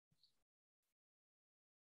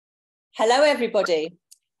Hello, everybody.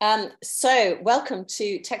 So welcome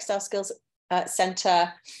to Textile Skills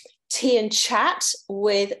Centre Tea and Chat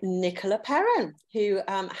with Nicola Perrен, who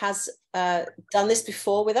has done this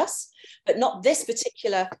before with us, but not this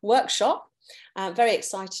particular workshop. I'm very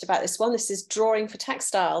excited about this one. This is Drawing for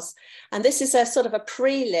Textiles. And this is a sort of a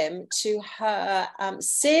prelim to her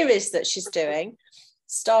series that she's doing,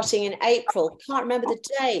 starting in April. Can't remember the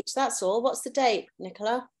date, that's all. What's the date,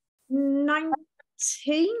 Nicola? 19th.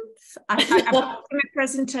 I've got a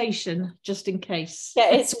presentation just in case.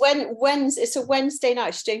 Yeah, it's it's a Wednesday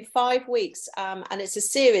night. She's doing 5 weeks, and it's a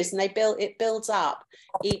series, and it builds up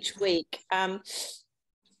each week.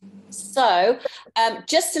 So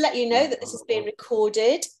just to let you know that this is being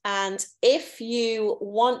recorded, and if you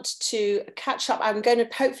want to catch up, I'm going to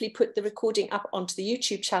hopefully put the recording up onto the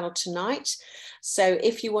YouTube channel tonight. So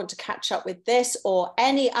if you want to catch up with this or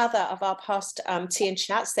any other of our past tea and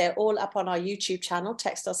chats, they're all up on our YouTube channel,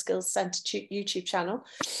 Textile Skills Centre YouTube channel.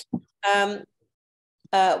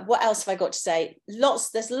 What else have I got to say?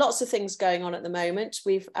 There's lots of things going on at the moment.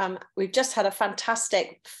 We've just had a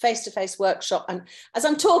fantastic face-to-face workshop, and as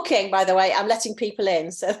I'm talking, by the way, I'm letting people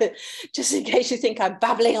in, so just in case you think I'm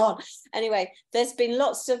babbling on. Anyway, there's been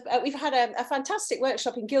lots of we've had a fantastic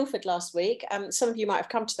workshop in Guildford last week. Some of you might have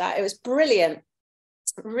come to that. It was brilliant.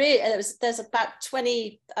 Really, there's about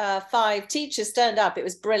 25 teachers turned up. It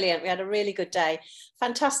was brilliant. We had a really good day.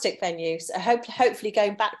 Fantastic venue. So hopefully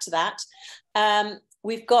going back to that.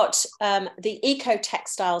 We've got the Eco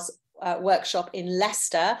Textiles workshop in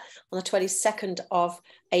Leicester on the 22nd of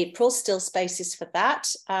April, still spaces for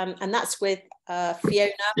that. And that's with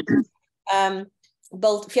Fiona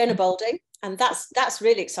Boulding. And that's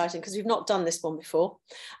really exciting because we've not done this one before.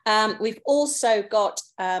 We've also got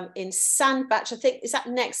in Sandbatch, I think, is that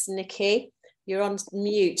next, Nikki? You're on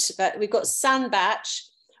mute, but we've got Sandbatch,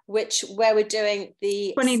 where we're doing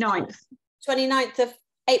the 29th of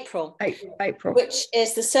April, which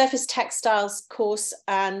is the Surface Textiles course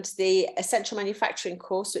and the Essential Manufacturing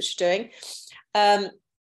course, which we're doing. So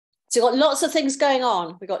we've got lots of things going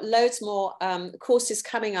on. We've got loads more courses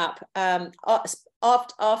coming up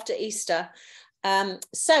after Easter.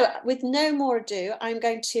 So with no more ado, I'm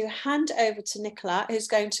going to hand over to Nicola, who's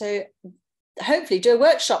going to hopefully do a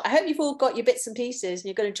workshop. I hope you've all got your bits and pieces and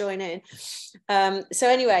you're going to join in. So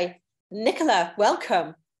anyway, Nicola,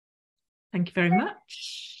 welcome. Thank you very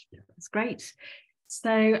much. That's great. So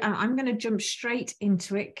I'm going to jump straight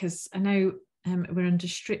into it because I know I'm under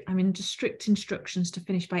strict instructions to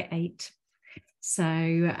finish by 8. So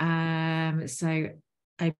I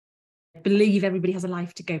believe everybody has a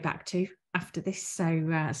life to go back to after this. So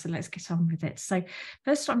let's get on with it. So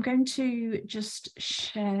first I'm going to just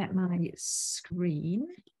share my screen.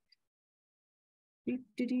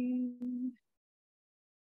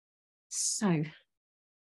 So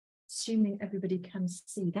assuming everybody can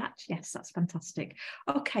see that. Yes, that's fantastic.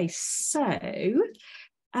 Okay, so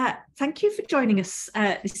thank you for joining us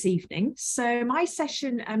this evening. So my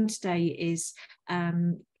session today is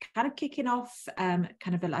kind of kicking off kind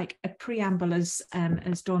of like a preamble, as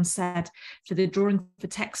Dawn said, for the Drawing for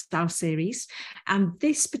Textile series. And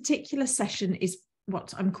this particular session is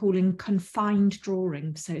what I'm calling confined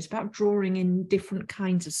drawing. So it's about drawing in different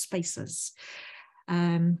kinds of spaces.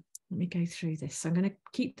 Let me go through this. So I'm going to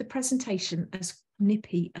keep the presentation as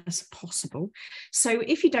nippy as possible. So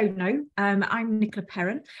if you don't know, I'm Nicola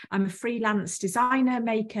Perrent. I'm a freelance designer,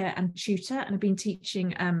 maker and tutor, and I've been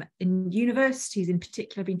teaching in universities. In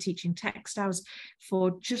particular, I've been teaching textiles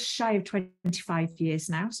for just shy of 25 years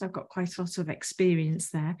now, so I've got quite a lot of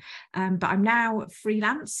experience there. But I'm now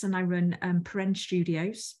freelance and I run Perrent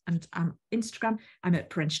Studios, and Instagram, I'm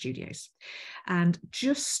at Perrent Studios. And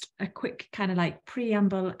just a quick kind of like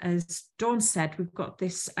preamble, as Dawn said, we've got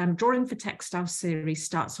this Drawing for Textile series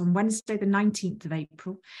starts on Wednesday the 19th of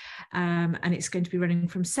April, and it's going to be running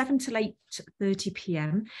from 7 till 8:30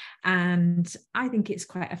 p.m. and I think it's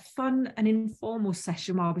quite a fun and informal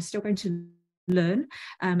session while we're still going to learn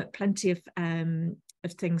plenty of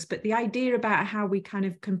things, but the idea about how we kind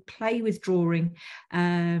of can play with drawing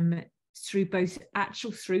through both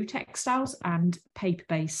through textiles and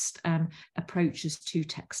paper-based approaches to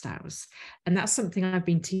textiles. And that's something I've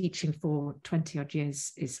been teaching for 20 odd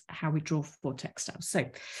years, is how we draw for textiles. So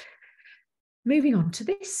moving on to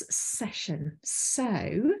this session.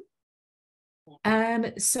 So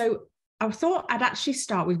I thought I'd actually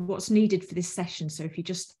start with what's needed for this session. So if you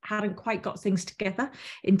just hadn't quite got things together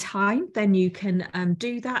in time, then you can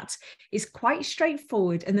do that. It's quite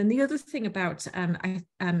straightforward. And then the other thing about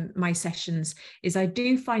my sessions is I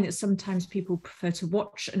do find that sometimes people prefer to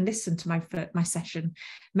watch and listen to my session,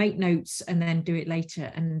 make notes, and then do it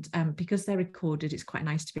later. And because they're recorded, it's quite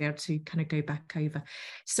nice to be able to kind of go back over.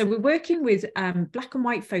 So we're working with black and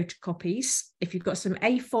white photocopies. If you've got some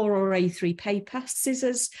A4 or A3 paper,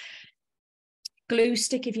 scissors, glue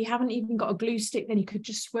stick. If you haven't even got a glue stick, then you could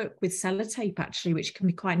just work with sellotape, actually, which can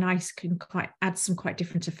be quite nice, can quite add some quite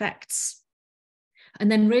different effects.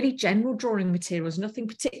 And then really general drawing materials, nothing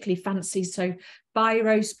particularly fancy. So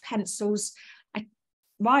biros, pencils.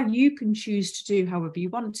 While you can choose to do however you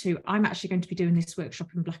want to, I'm actually going to be doing this workshop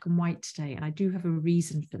in black and white today, and I do have a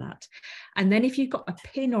reason for that. And then if you've got a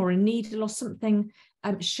pin or a needle or something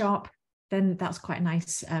sharp, then that's quite a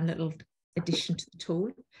nice little addition to the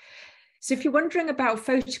tool. So if you're wondering about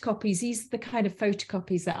photocopies, these are the kind of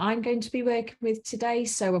photocopies that I'm going to be working with today.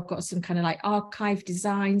 So I've got some kind of like archive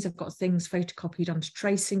designs. I've got things photocopied onto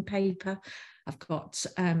tracing paper. I've got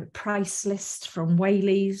price lists from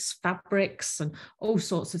Whaley's, fabrics, and all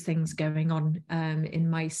sorts of things going on in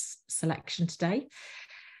my selection today.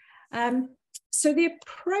 So the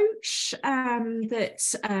approach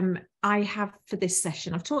that I have for this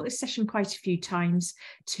session, I've taught this session quite a few times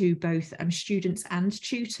to both students and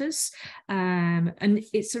tutors, and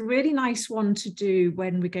it's a really nice one to do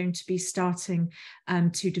when we're going to be starting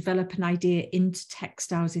to develop an idea into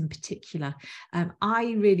textiles in particular.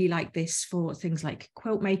 I really like this for things like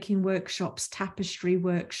quilt making workshops, tapestry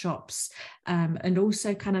workshops, and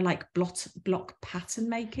also kind of like block pattern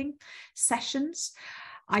making sessions.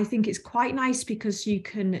 I think it's quite nice because you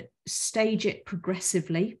can stage it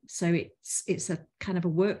progressively. So it's a kind of a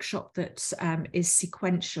workshop that is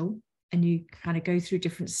sequential, and you kind of go through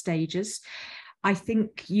different stages. I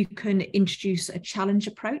think you can introduce a challenge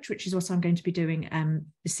approach, which is what I'm going to be doing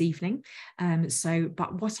this evening.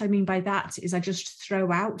 But what I mean by that is I just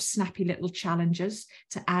throw out snappy little challenges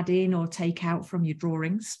to add in or take out from your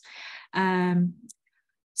drawings.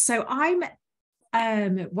 So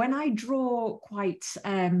when I draw quite,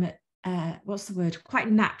 what's the word?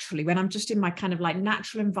 Quite naturally, when I'm just in my kind of like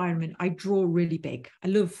natural environment, I draw really big. I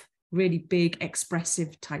love really big,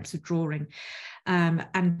 expressive types of drawing. And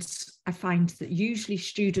I find that usually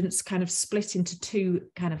students kind of split into two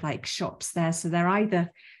kind of like shops there. So they're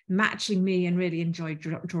either matching me and really enjoy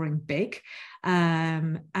drawing big.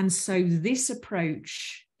 And so this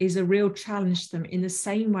approach is a real challenge to them in the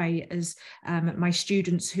same way as my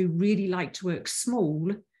students who really like to work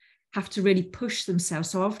small have to really push themselves.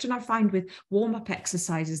 So often I find with warm-up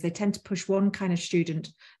exercises, they tend to push one kind of student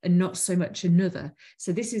and not so much another.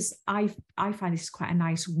 So this is, I find this is quite a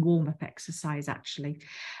nice warm-up exercise, actually.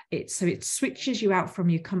 It switches you out from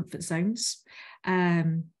your comfort zones.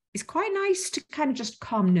 It's quite nice to kind of just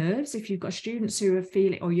calm nerves if you've got students who are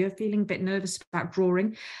feeling, or you're feeling a bit nervous about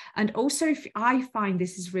drawing. And also, if I find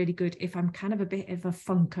this is really good if I'm kind of a bit of a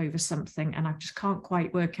funk over something and I just can't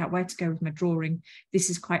quite work out where to go with my drawing, this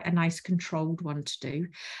is quite a nice controlled one to do.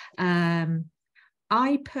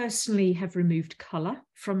 I personally have removed colour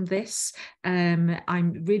from this.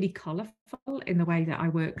 I'm really colourful in the way that I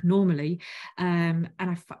work normally. And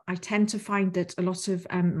I tend to find that a lot of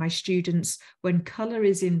my students, when colour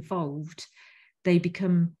is involved, they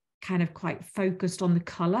become kind of quite focused on the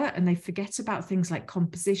colour and they forget about things like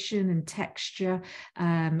composition and texture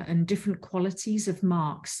and different qualities of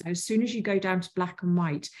marks. So as soon as you go down to black and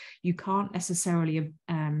white, you can't necessarily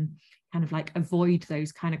kind of like avoid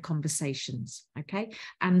those kind of conversations, okay?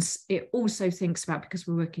 And it also thinks about, because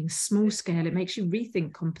we're working small scale, it makes you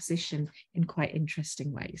rethink composition in quite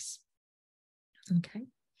interesting ways, okay?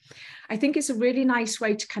 I think it's a really nice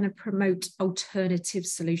way to kind of promote alternative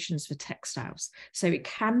solutions for textiles. So it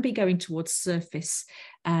can be going towards surface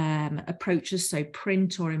approaches, so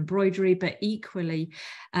print or embroidery, but equally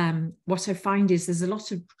what I find is there's a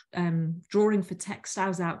lot of drawing for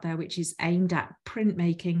textiles out there which is aimed at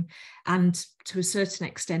printmaking and to a certain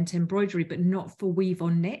extent embroidery, but not for weave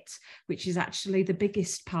or knit, which is actually the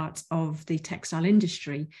biggest part of the textile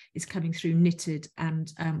industry, is coming through knitted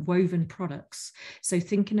and woven products. So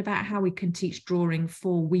thinking about how we can teach drawing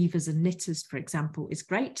for weavers and knitters, for example, is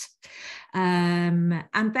great. And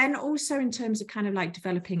then also in terms of kind of like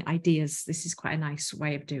developing ideas, this is quite a nice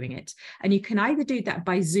way of doing it. And you can either do that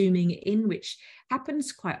by zooming in, which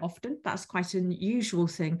happens quite often. That's quite an unusual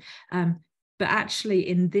thing. But actually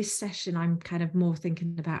in this session, I'm kind of more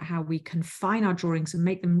thinking about how we confine our drawings and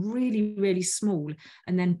make them really, really small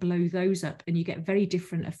and then blow those up, and you get very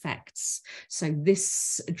different effects. So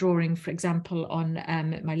this drawing, for example, on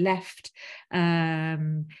my left,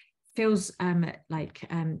 feels like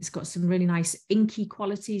it's got some really nice inky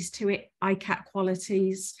qualities to it, ICAT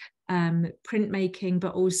qualities, printmaking,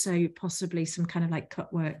 but also possibly some kind of like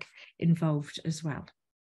cut work involved as well.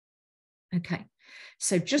 Okay,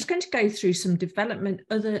 so just going to go through some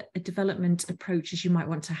other development approaches you might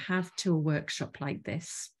want to have to a workshop like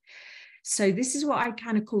this. So this is what I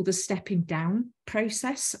kind of call the stepping down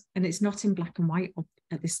process, and it's not in black and white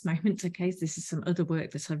at this moment. Okay, so this is some other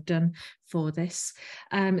work that I've done for this.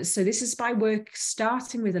 So this is by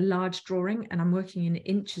starting with a large drawing, and I'm working in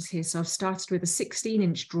inches here. So I've started with a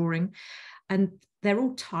 16-inch drawing, and they're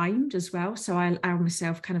all timed as well. So I allow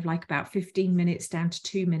myself kind of like about 15 minutes down to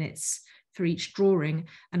 2 minutes for each drawing,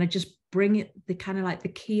 and I just bring it the kind of like the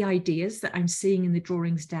key ideas that I'm seeing in the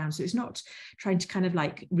drawings down. So it's not trying to kind of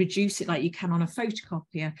like reduce it like you can on a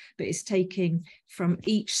photocopier, but it's taking from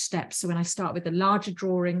each step. So when I start with a larger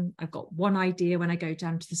drawing, I've got one idea. When I go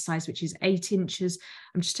down to the size, which is 8 inches,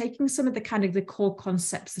 I'm just taking some of the kind of the core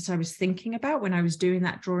concepts that I was thinking about when I was doing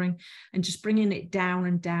that drawing and just bringing it down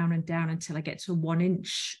and down and down until I get to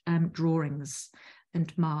 1-inch drawings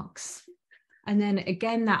and marks. And then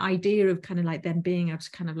again, that idea of kind of like them being able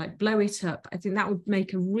to kind of like blow it up, I think that would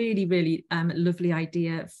make a really, really lovely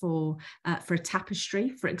idea for a tapestry,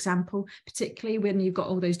 for example, particularly when you've got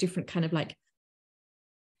all those different kind of like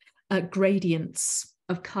gradients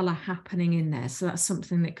of color happening in there. So that's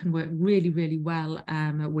something that can work really, really well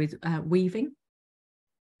with weaving.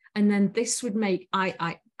 And then this would make,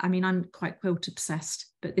 I mean, I'm quite quilt obsessed,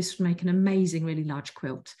 but this would make an amazing, really large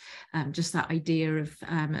quilt. Just that idea of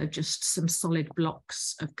just some solid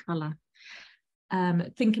blocks of colour.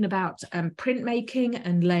 Thinking about printmaking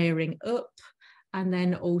and layering up. And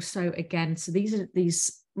then also, again, so these are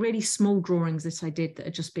these really small drawings that I did that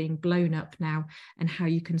are just being blown up now, and how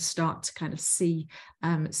you can start to kind of see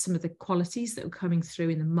some of the qualities that were coming through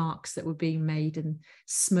in the marks that were being made and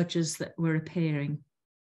smudges that were appearing.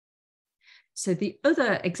 So the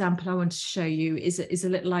other example I want to show you is a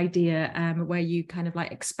little idea where you kind of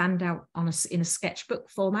like expand out in a sketchbook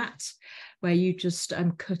format, where you just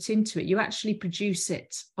cut into it. You actually produce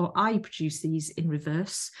it, or I produce these in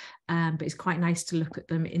reverse, but it's quite nice to look at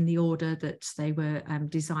them in the order that they were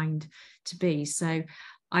designed to be. So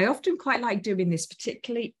I often quite like doing this,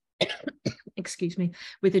 particularly excuse me,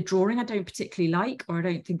 with a drawing I don't particularly like, or I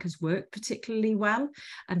don't think has worked particularly well,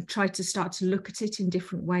 and try to start to look at it in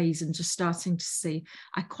different ways and just starting to see.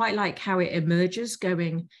 I quite like how it emerges,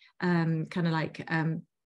 going kind of like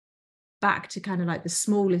back to kind of like the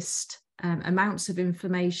smallest amounts of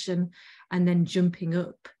information, and then jumping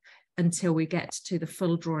up until we get to the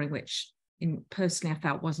full drawing, which personally I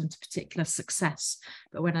felt wasn't a particular success.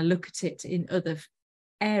 But when I look at it in other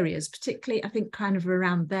areas, particularly I think kind of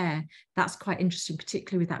around there, that's quite interesting,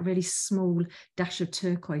 particularly with that really small dash of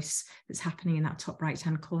turquoise that's happening in that top right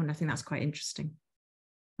hand corner. I think that's quite interesting.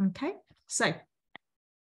 Okay, so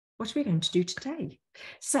what are we going to do today?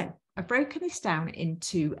 So I've broken this down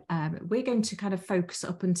into we're going to kind of focus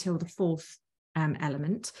up until the fourth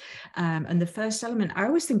element, and the first element I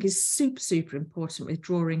always think is super important with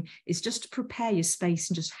drawing is just to prepare your space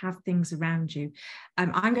and just have things around you.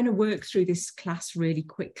 I'm going to work through this class really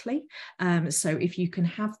quickly, so if you can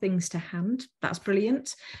have things to hand, that's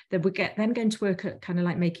brilliant. Then we're going to work at kind of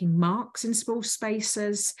like making marks in small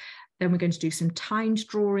spaces. Then we're going to do some timed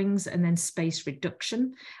drawings and then space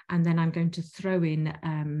reduction. And then I'm going to throw in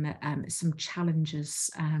some challenges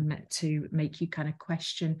to make you kind of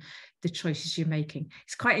question the choices you're making.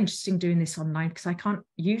 It's quite interesting doing this online because I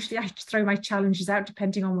throw my challenges out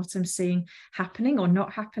depending on what I'm seeing happening or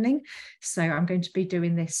not happening. So I'm going to be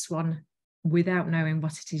doing this one without knowing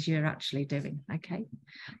what it is you're actually doing. Okay.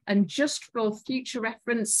 And just for future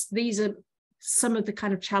reference, these are some of the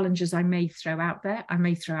kind of challenges I may throw out there. I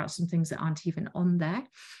may throw out some things that aren't even on there.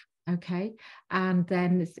 Okay. And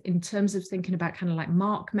then in terms of thinking about kind of like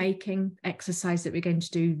mark making exercise that we're going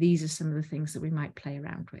to do, these are some of the things that we might play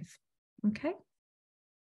around with. Okay.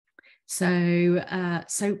 So,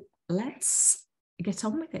 so let's get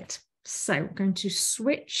on with it. So I'm going to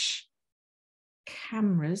switch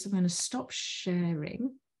cameras. I'm going to stop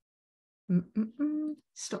sharing.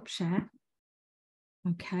 Stop share.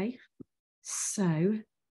 Okay. So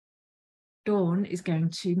Dawn is going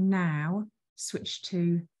to now switch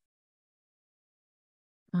to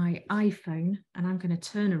my iPhone, and I'm going to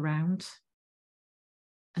turn around.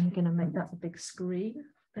 I'm going to make that a big screen.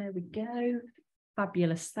 There we go.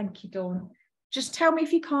 Fabulous. Thank you, Dawn. just tell me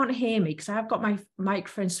if you can't hear me, because I've got my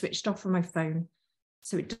microphone switched off on my phone,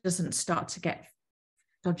 so it doesn't start to get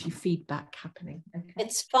dodgy feedback happening. Okay.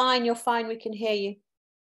 It's fine. You're fine. We can hear you.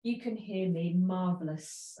 You can hear me.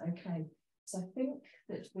 Marvelous. Okay. So I think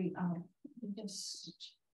that we are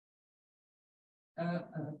just.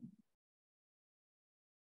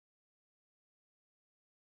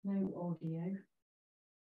 No audio.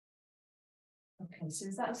 Okay, so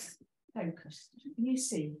is that focused? Can you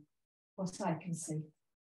see what I can see?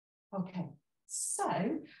 Okay, so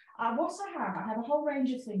what I have a whole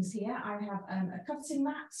range of things here. I have a cutting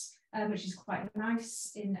mat, which is quite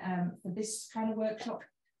nice in for this kind of workshop.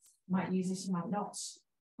 Might use this, might not.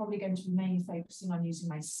 Probably going to be mainly focusing on using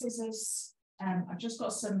my scissors. I've just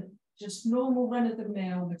got some just normal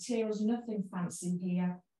run-of-the-mill materials, nothing fancy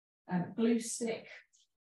here. Glue stick.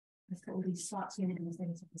 I've got all these slats here and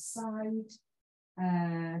things to the side.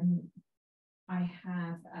 I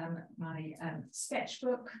have my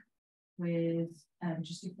sketchbook with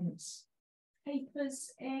just different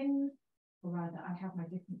papers in, or rather, I have my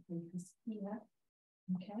different papers here.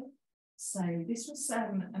 Okay, so this was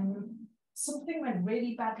something went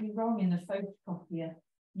really badly wrong in the photocopier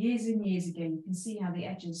years and years ago. You can see how the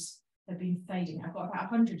edges have been fading. I've got about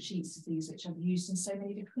 100 sheets of these, which I've used in so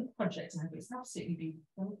many different projects now, but it's absolutely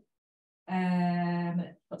beautiful.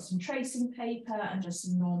 Got some tracing paper and just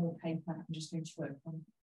some normal paper I'm just going to work on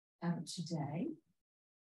today.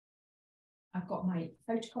 I've got my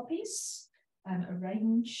photocopies, a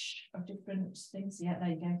range of different things. Yeah, there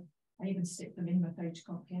you go. I even stick them in my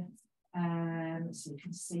photocopier. So you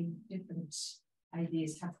can see different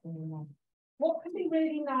ideas happening in there. What can be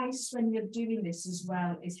really nice when you're doing this as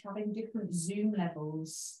well is having different zoom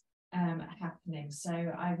levels happening. So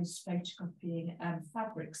I was photocopying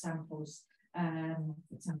fabric samples. For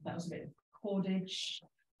example, that was a bit of cordage,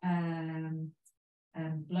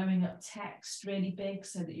 blowing up text really big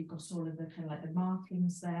so that you've got all of the kind of like the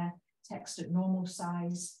markings there, text at normal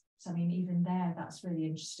size. So I mean, even there, that's really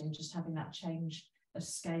interesting, just having that change of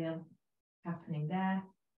scale happening there.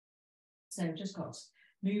 So just got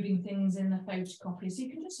moving things in the photocopy. So you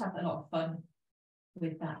can just have a lot of fun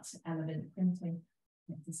with that element printing,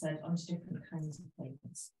 like I said, onto different kinds of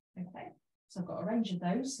papers. Okay, so I've got a range of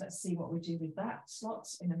those. Let's see what we do with that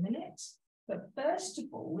slots in a minute. But first of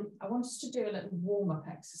all, I want us to do a little warm-up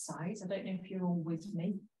exercise. I don't know if you're all with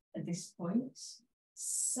me at this point.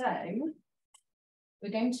 So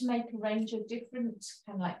we're going to make a range of different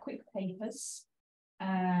kind of like quick papers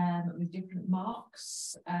with different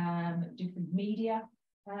marks, different media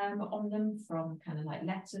on them, from kind of like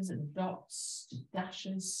letters and dots to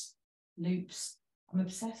dashes, loops. I'm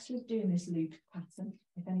obsessed with doing this loop pattern.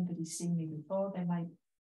 If anybody's seen me before, they might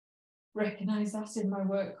recognise that in my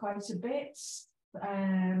work quite a bit.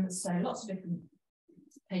 So lots of different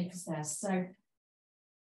papers there. So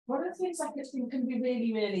one of the things I think can be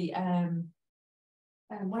really, really,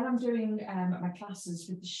 when I'm doing my classes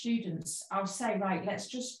with the students, I'll say, right, let's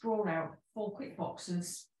just draw out 4 quick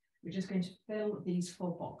boxes. We're just going to fill these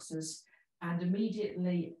 4 boxes, and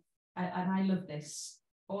immediately, and I love this,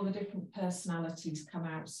 all the different personalities come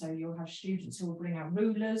out. So you'll have students who will bring out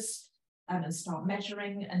rulers and start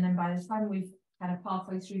measuring, and then by the time we've kind of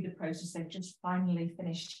halfway through the process, they've just finally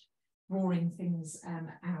finished drawing things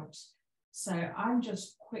out. So I'm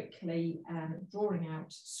just quickly drawing out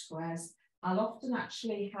squares. I'll often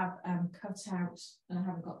actually have cut out, and I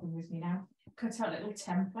haven't got them with me now, cut out little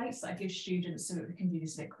templates that I give students so that we can do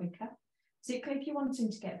this a bit quicker, particularly if you're wanting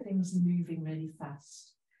to get things moving really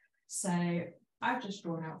fast. So I've just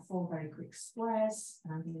drawn out 4 very quick squares,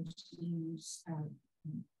 and I'm going to use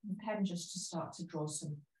a pen just to start to draw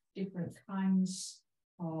some different kinds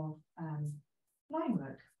of line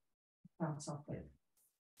work to start off with.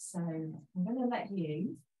 So I'm going to let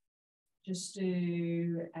you just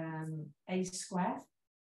do a square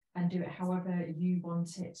and do it however you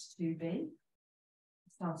want it to be,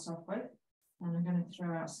 start off with. And I'm going to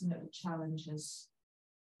throw out some little challenges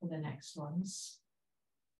for the next ones.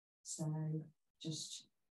 So just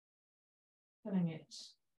filling it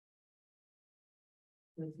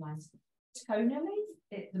with lines. Tonally,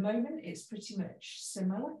 at the moment, it's pretty much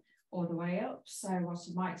similar all the way up. So what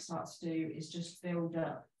I might start to do is just build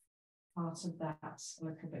up part of that a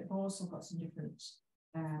little bit more. So I've got some different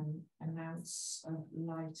amounts of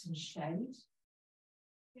light and shade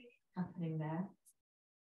happening there.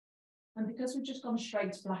 And because we've just gone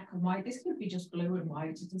straight to black and white, this could be just blue and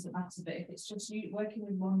white, it doesn't matter. But if it's just you working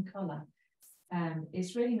with one colour,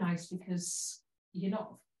 it's really nice because you're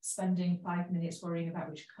not spending 5 minutes worrying about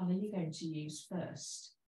which colour you're going to use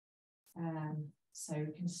first. So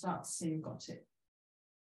we can start to see we've got it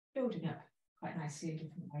building up quite nicely in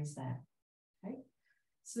different ways there. Okay.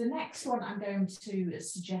 So the next one I'm going to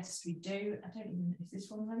suggest we do, I don't even know, is this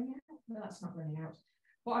one running out? No, that's not running out.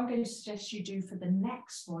 What I'm going to suggest you do for the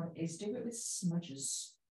next one is do it with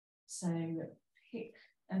smudges. So pick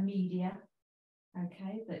a media,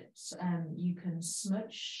 okay, that you can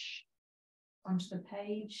smudge onto the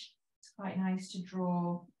page. It's quite nice to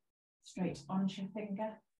draw straight onto your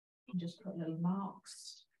finger and just put little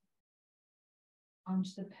marks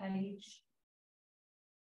onto the page.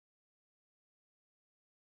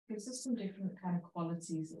 Gives us some different kind of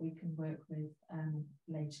qualities that we can work with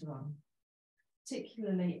later on.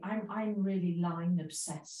 Particularly, I'm really line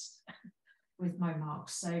obsessed with my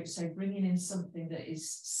marks. So bringing in something that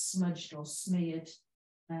is smudged or smeared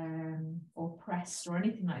or pressed or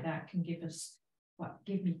anything like that can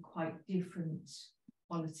give me quite different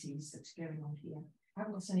qualities that's going on here. I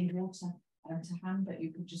haven't got any water to hand, but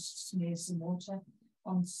you could just smear some water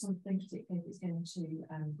on something, particularly if it's going to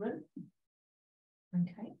run.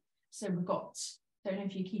 Okay, so we've got, don't know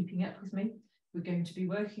if you're keeping up with me, we're going to be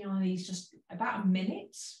working on these just about a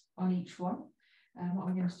minute on each one. What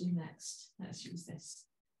am I going to do next? Let's use this.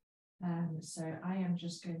 So I am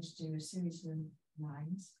just going to do a series of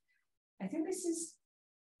lines. I think this is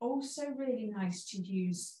also really nice to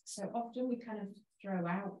use. So often we kind of throw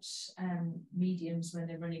out mediums when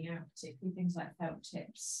they're running out, particularly things like felt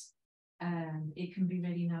tips. It can be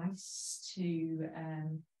really nice to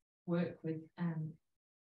work with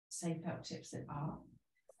say felt tips that are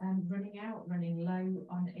running out, running low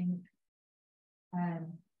on ink,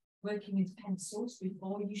 working with pencils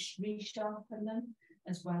before you resharpen them,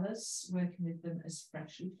 as well as working with them as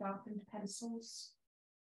freshly sharpened pencils.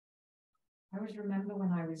 I always remember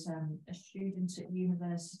when I was a student at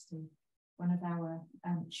university, one of our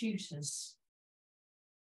tutors,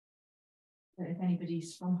 that if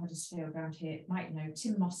anybody's from Huddersfield around here might know,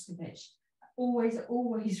 Tim Moscovich,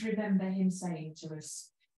 always remember him saying to us,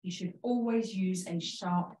 you should always use a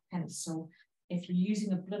sharp pencil. If you're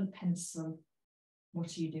using a blunt pencil, what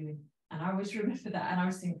are you doing? And I always remember that, and I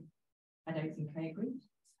was thinking, I don't think I agree.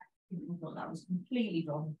 I thought that was completely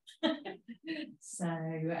wrong. So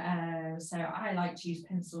I like to use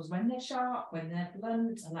pencils when they're sharp, when they're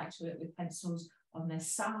blunt. I like to work with pencils on their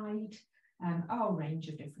side, a whole range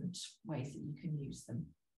of different ways that you can use them.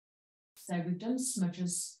 So we've done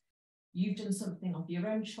smudges. You've done something of your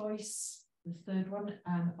own choice. The third one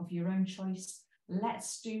of your own choice.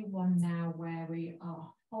 Let's do one now where we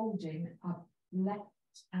are holding up left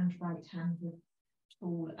and right handed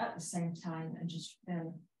tool at the same time and just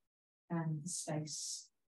fill the space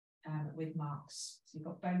with marks. So you've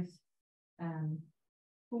got both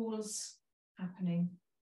tools happening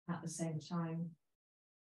at the same time.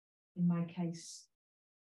 In my case,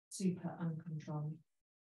 super uncontrolled.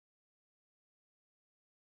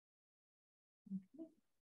 Okay.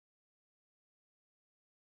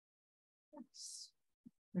 That's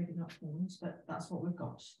maybe not forms, but that's what we've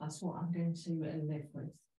got. That's what I'm going to live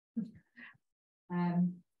with.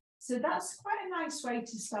 So that's quite a nice way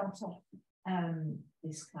to start off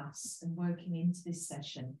this class and working into this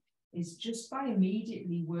session, is just by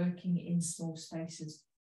immediately working in small spaces.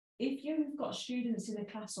 If you've got students in a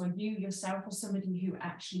class, or you yourself or somebody who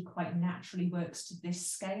actually quite naturally works to this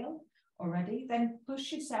scale already, then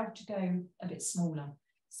push yourself to go a bit smaller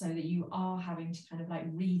so that you are having to kind of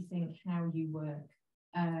like rethink how you work.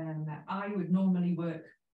 I would normally work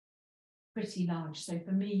pretty large. So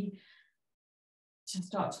for me, to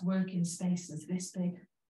start to work in spaces this big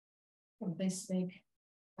or this big,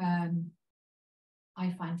 I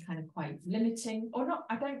find kind of quite limiting, or not,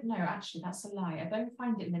 I don't know, actually, that's a lie. I don't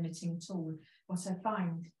find it limiting at all. What I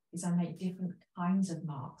find is I make different kinds of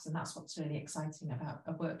marks, and that's what's really exciting about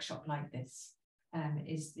a workshop like this,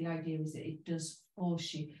 is the idea is that it does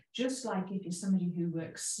force you, just like if you're somebody who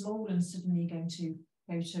works small and suddenly going to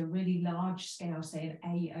go to a really large scale, say an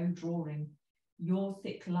A0 drawing, your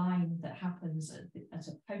thick line that happens at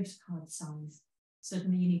a postcard size,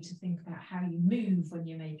 suddenly you need to think about how you move when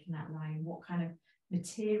you're making that line, what kind of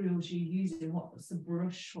materials you're using, what's the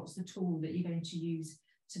brush, what's the tool that you're going to use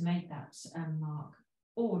to make that mark,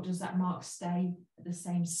 or does that mark stay at the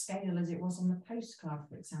same scale as it was on the postcard,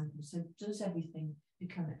 for example? So does everything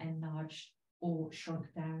become enlarged or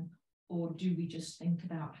shrunk down, or do we just think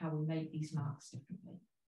about how we make these marks differently?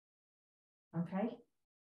 Okay,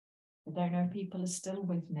 I don't know if people are still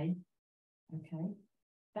with me. Okay,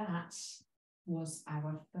 that was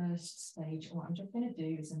our first stage. And what I'm just going to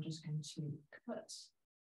do is I'm just going to cut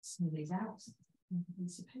some of these out.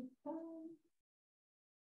 Piece of paper.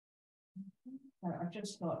 So I've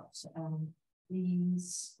just got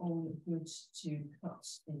these all good to cut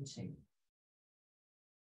into.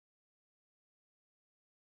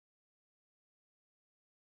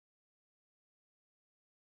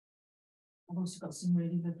 I've also got some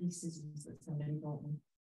really lovely scissors that somebody bought me.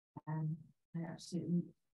 I absolutely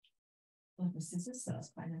love the scissors, so that's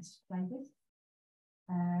quite nice to play with.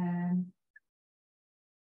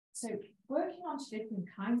 So working on different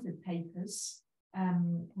kinds of papers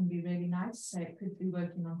can be really nice. So it could be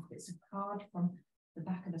working on bits of card from the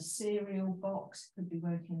back of a cereal box, could be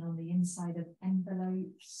working on the inside of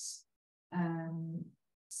envelopes.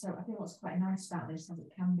 So I think what's quite nice about this is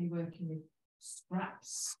it can be working with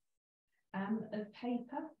scraps of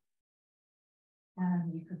paper.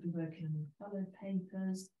 You could be working on coloured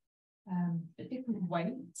papers, at different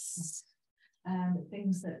weights,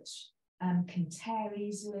 things that can tear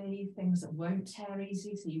easily, things that won't tear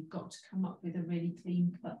easily. So you've got to come up with a really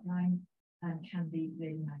clean cut line and can be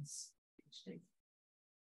really nice to do.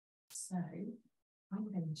 So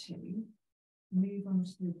I'm going to move on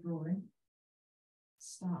to the drawing,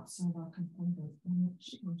 start some of our components. I'm not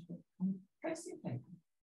sure to put tracing paper.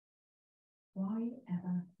 Why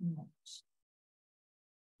ever not?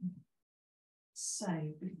 So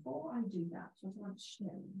before I do that, what I want to show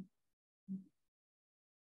you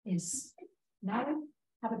is now we've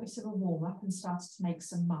had a bit of a warm up and started to make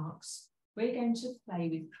some marks. We're going to play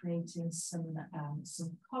with creating some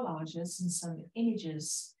collages and some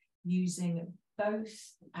images using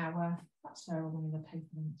both our, that's where I'm on the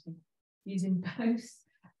paper, using both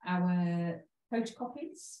our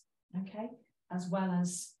photocopies, okay, as well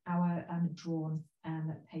as our drawn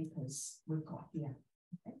papers we've got here.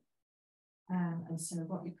 Okay. And so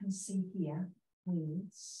what you can see here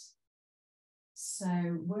is,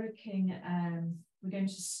 so working, we're going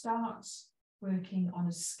to start working on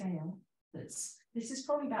a scale this is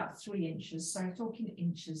probably about 3 inches. So I'm talking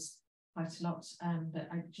inches quite a lot, but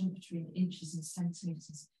I jump between inches and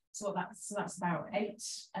centimetres. So that's about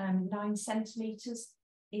 9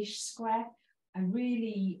 centimetres-ish square. I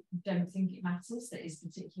really don't think it matters that it's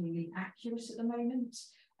particularly accurate at the moment,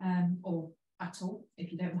 or at all,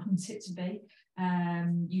 if you don't want it to be.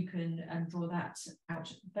 You can draw that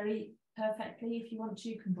out very perfectly if you want to.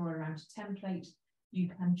 You can draw around a template. You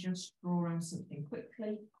can just draw around something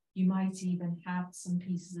quickly. You might even have some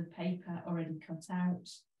pieces of paper already cut out,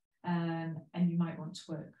 and you might want to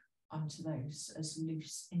work onto those as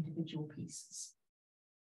loose individual pieces.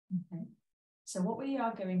 Okay. So what we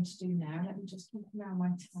are going to do now, let me just keep around my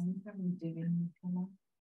time. How are we doing, Nicola?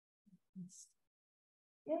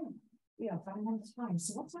 Yeah, we are fine on time.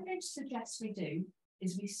 So what I'm going to suggest we do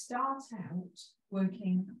is we start out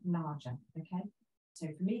working larger, okay? So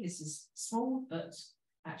for me, this is small, but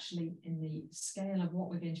actually in the scale of what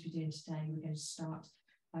we're going to be doing today, we're going to start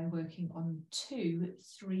by working on 2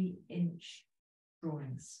 3-inch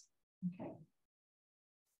drawings, okay?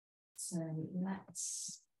 So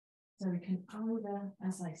we can either,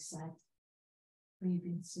 as I said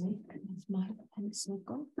previously, is my pencil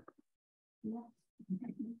gone? Yeah.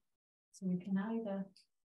 So we can either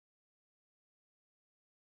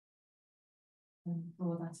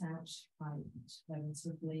draw that out quite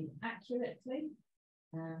relatively accurately.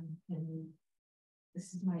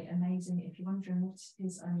 This is my amazing, if you're wondering what it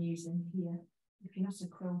is I'm using here, if you're not a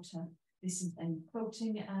quilter, this is a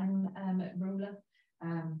quilting ruler,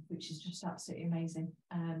 which is just absolutely amazing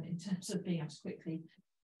in terms of being able to quickly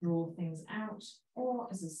draw things out, or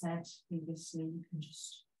as I said previously, you can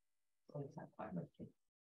just draw it out quite quickly.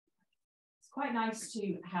 It's quite nice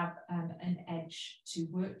to have an edge to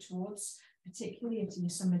work towards, particularly if you're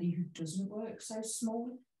somebody who doesn't work so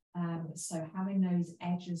small. So having those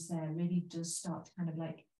edges there really does start to kind of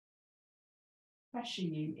like pressure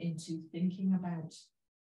you into thinking about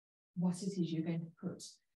what it is you're going to put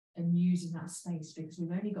and use in that space, because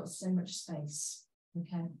we've only got so much space,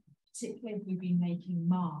 okay? Particularly if we've been making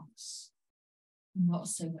marks, not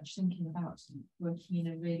so much thinking about working in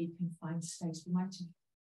a really confined space. We might have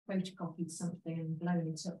photocopied something and blown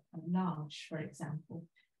it up large, for example.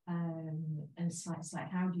 And it's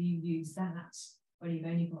like, how do you use that when you've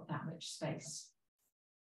only got that much space?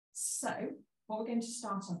 So what we're going to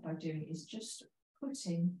start off by doing is just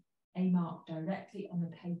putting a mark directly on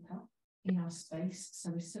the paper in our space.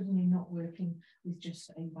 So we're suddenly not working with just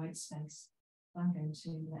a white space. I'm going to,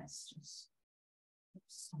 let's just put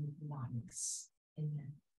some lines in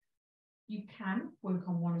there. You can work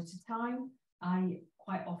on one at a time. I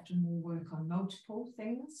quite often will work on multiple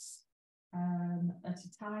things at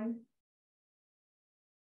a time.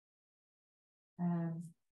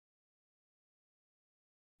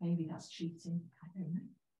 Maybe that's cheating. I don't know.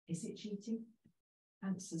 Is it cheating?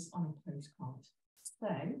 Answers on a postcard. So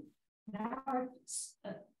now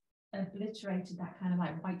I've obliterated that kind of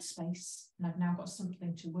like white space, and I've now got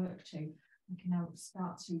something to work to. I can now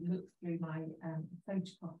start to look through my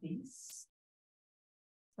photocopies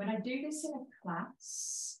When I do this in a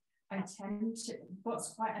class, I tend to,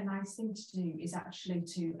 what's quite a nice thing to do is actually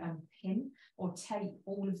to pin or tape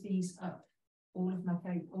all of these up, all of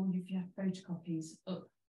your photocopies up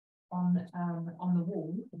on the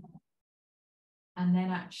wall, and then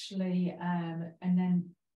actually, and then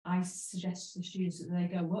I suggest to the students that they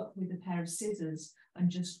go up with a pair of scissors and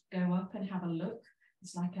just go up and have a look.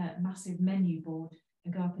 It's like a massive menu board,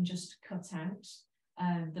 and go up and just cut out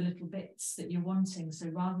the little bits that you're wanting. So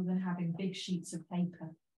rather than having big sheets of paper,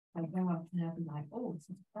 they go up and they'll be like, oh,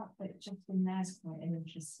 that bit just in there is quite an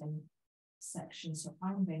interesting section. So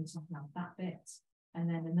I'm going to have that bit, and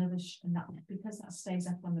then another, and that, because that stays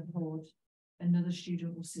up on the board, another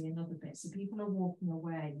student will see another bit. So people are walking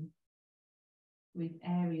away with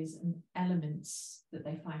areas and elements that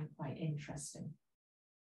they find quite interesting.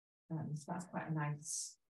 So that's quite a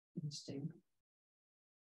nice thing to do.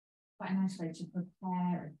 Quite a nice way to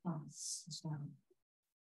prepare a class as well.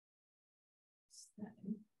 So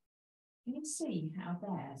you can see how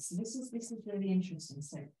there. So this is really interesting.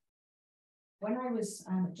 So when I was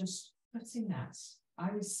just putting that,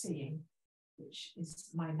 I was seeing, which is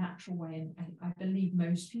my natural way, and I believe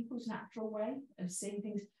most people's natural way of seeing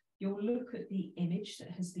things. You'll look at the image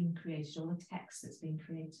that has been created, or the text that's been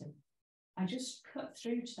created. I just cut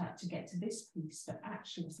through to that to get to this piece, but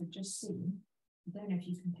actually, as I've just seen, I don't know if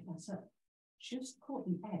you can pick that up, just caught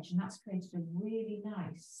the edge, and that's created a really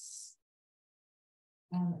nice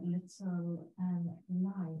little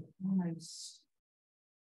line, almost.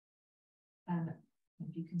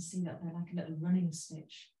 If you can see that they're like a little running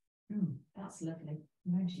stitch. That's lovely.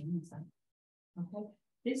 I'm going to use that. Okay.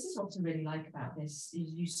 This is what I really like about this,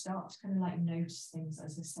 is you start to kind of like notice things,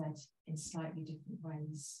 as I said, in slightly different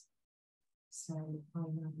ways. So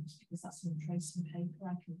because that's some tracing paper,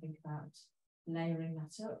 I can think about layering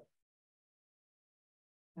that up.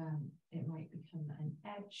 It might become an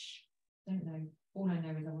edge. Don't know. All I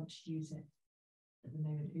know is I want to use it at the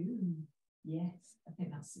moment. Ooh, yes, I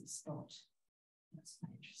think that's its spot. That's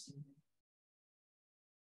quite interesting.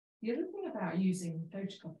 The other thing about using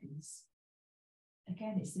photocopies,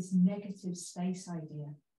 again, it's this negative space idea.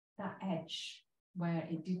 That edge where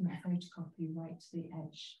it didn't photocopy right to the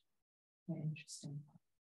edge. Very interesting.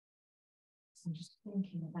 So I'm just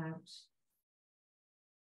thinking about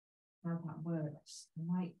how that works. I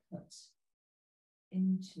might cut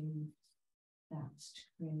into that to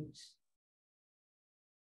create.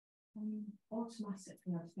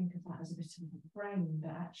 Automatically, I'd think of that as a bit of a frame,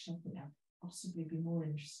 but actually, I think that would possibly be more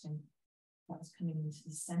interesting. That's coming into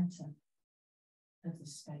the centre of the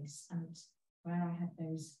space, and where I had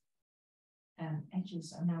those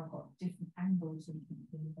edges, I've now got different angles and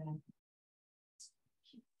everything there.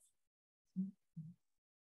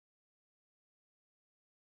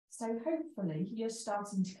 So hopefully you're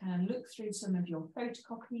starting to kind of look through some of your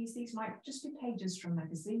photocopies. These might just be pages from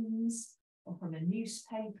magazines or from a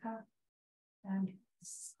newspaper. This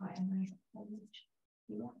is quite a nice page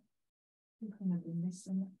here. I think I'm going to be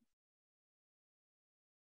missing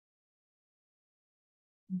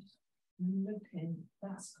it. Looking,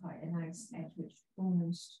 that's quite a nice edge, which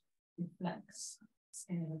almost reflects the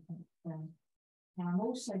scale of it there. Now I'm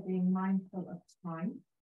also being mindful of time,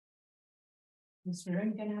 because we're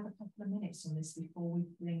only going to have a couple of minutes on this before we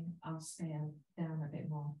bring our scale down a bit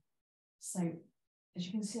more. So as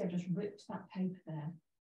you can see, I've just ripped that paper there.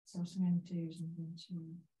 So what I'm going to do is I'm going to,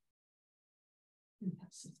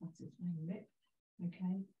 that's my rip.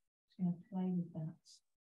 Okay, just going to play with that.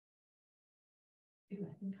 Ooh,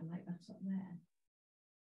 I think I like that up there.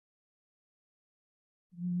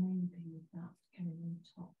 Maybe with that going on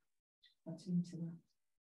top, cut into that.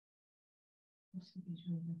 Possibly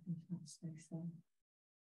join up into that space there.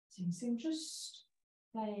 So you can see I'm just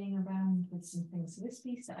playing around with some things. So this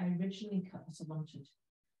piece that I originally cut as I wanted,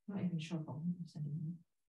 I'm not even sure if I want this anymore.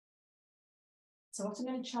 So what I'm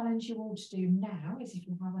going to challenge you all to do now is, if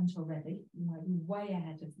you haven't already, you might be way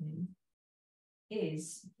ahead of me,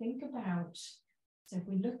 is think about, so if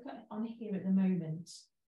we look at on here at the moment,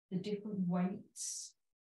 the different weights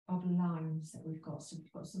of lines that we've got. So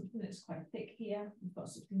we've got something that's quite thick here, we've got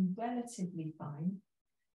something relatively fine,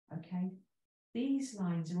 okay? These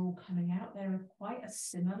lines are all coming out, they're quite a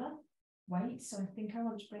similar weight, so I think I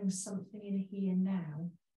want to bring something in here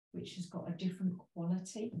now, which has got a different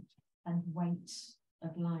quality and weight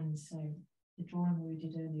of lines. So the drawing we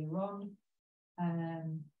did earlier on,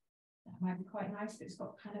 that might be quite nice, but it's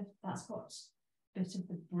got kind of, that's got a bit of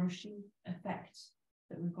the brushy effect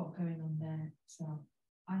that we've got going on there. So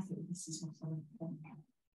I think this is what I'm going to do.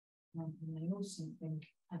 And I also think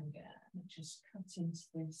I'm going to just cut into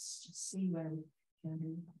this to see where we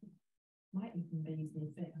go. Might even be the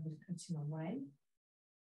bit I was cutting away.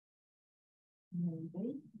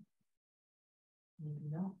 Maybe. Maybe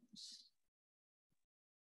not.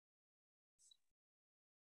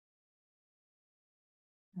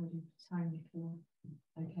 How do you time, Nicola?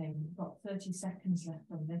 Okay, we've got 30 seconds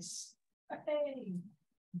left on this. Okay.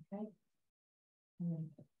 Okay. I'm going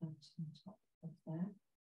to put that on top of there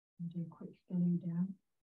and do a quick glue down.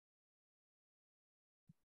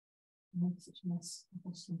 Make such a mess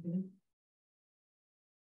of some glue.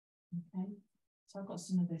 Okay, so I've got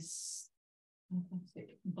some of this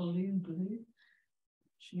fantastic balloon glue,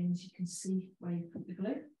 which means you can see where you put the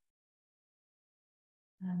glue.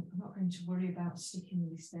 I'm not going to worry about sticking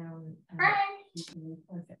this down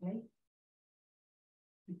perfectly,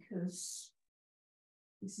 because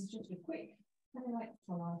this is just a quick kind of like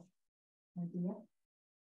collage idea.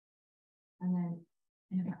 And then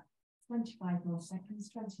in about 25 more seconds,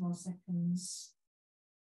 20 more seconds,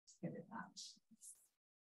 let's get rid of that.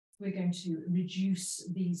 We're going to reduce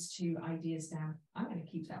these two ideas down. I'm going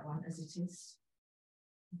to keep that one as it is.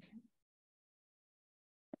 Okay.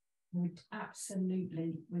 I would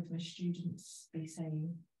absolutely, with my students, be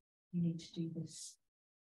saying, you need to do this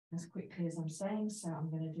as quickly as I'm saying, so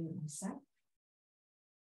I'm going to do it myself.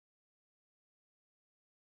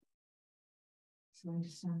 So I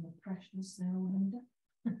understand the pressures they're all under.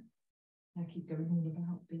 I keep going on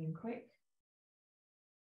about being quick.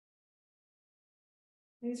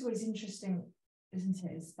 It's always interesting, isn't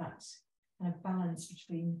it, is that kind of balance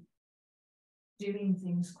between doing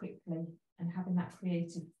things quickly and having that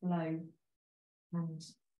creative flow, and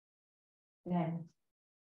then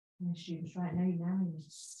the students, right now, you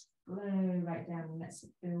just slow right down and let's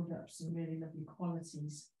build up some really lovely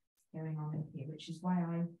qualities going on in here, which is why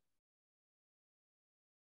I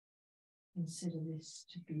consider this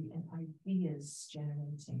to be an ideas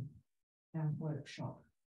generating workshop.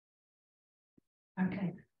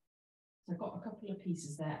 Okay, so I've got a couple of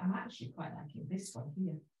pieces there. I'm actually quite liking this one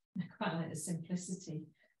here. I quite like the simplicity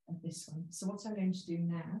of this one. So what I'm going to do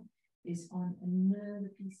now is on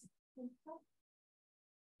another piece of paper.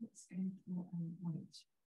 Let's go for white.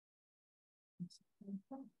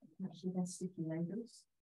 Actually, they're sticky labels.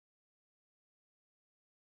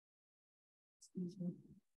 Excuse me.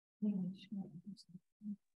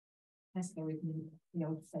 Let's go with the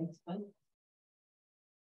old faithful.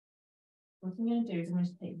 What I'm going to do is I'm going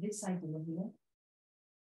to take this idea here,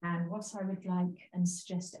 and what I would like and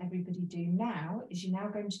suggest everybody do now is you're now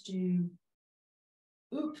going to do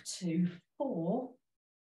up to 4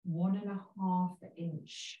 1.5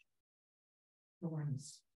 inch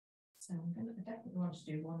drawings. So I definitely want to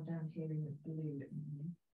do one down here in the blue.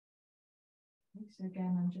 Okay, so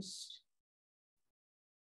again, I'm just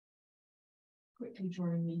quickly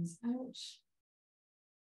drawing these out.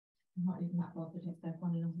 I'm not even that bothered if they're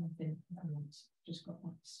 1.5 inch. Just got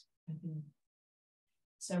that idea.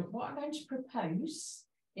 So what I'm going to propose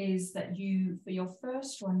is that you, for your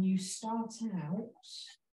first one, you start out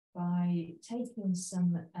by taking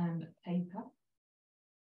some paper,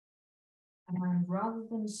 and rather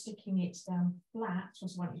than sticking it down flat,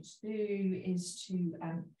 what I want you to do is to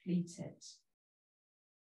pleat it.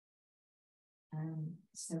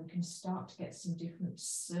 So we can start to get some different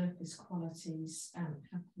surface qualities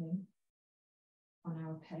happening on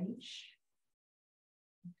our page.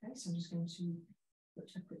 Okay, so I'm just going to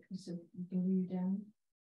put a quick piece of glue down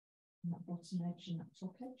on that bottom edge and that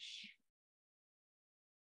top edge.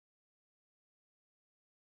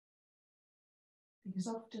 Because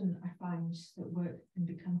often I find that work can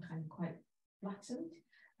become kind of quite flattened,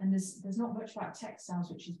 and there's not much about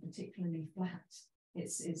textiles which is particularly flat.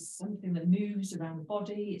 It's something that moves around the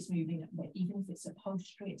body. It's moving, even if it's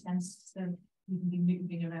upholstery, it tends to even be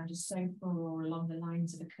moving around a sofa or along the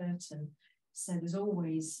lines of a curtain. So there's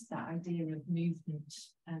always that idea of movement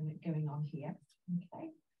going on here.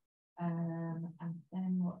 Okay, and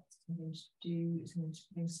then what I'm going to do is I'm going to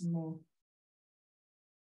bring some more.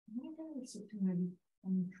 I'm going to go with something really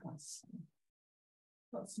interesting.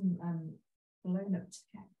 Got some blown up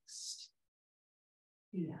text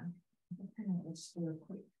here. Let's do a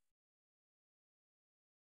quick.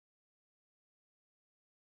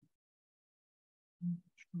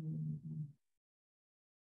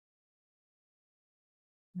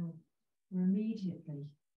 Now, we're immediately,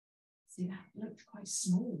 see, that looked quite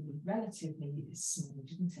small, relatively small,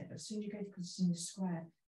 didn't it? But as soon as you go to continuous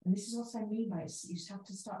square, and this is what I mean by it, you just have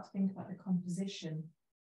to start to think about the composition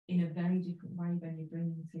in a very different way when you're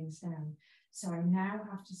bringing things down. So I now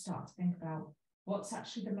have to start to think about what's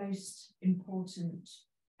actually the most important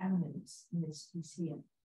element in this piece here.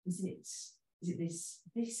 Is it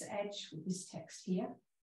this edge with this text here?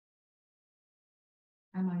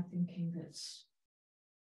 Am I thinking that,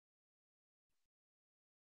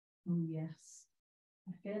 oh yes,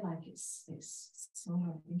 feel like it's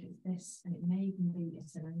smaller. I think it's this, and it may even be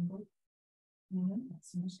at an angle. So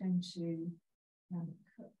I'm just going to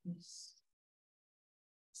cut this.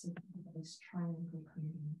 So we've got this triangle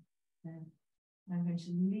coming in there. And I'm going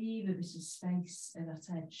to leave a bit of space at that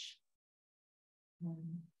edge.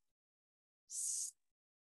 So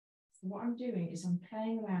what I'm doing is I'm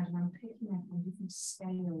playing around and I'm picking up on different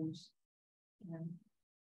scaled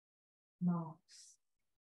marks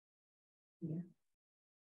here.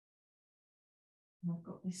 And I've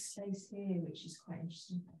got this space here, which is quite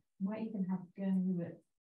interesting. I might even have a go at,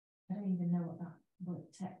 I don't even know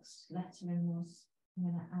what text lettering was. I'm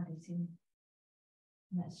going to add it in.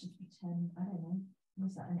 Let's just pretend, I don't know,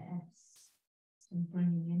 was that an S? So I'm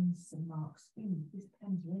bringing in some marks. Ooh, this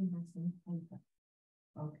pen's really nice on paper.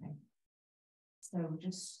 Okay. So we're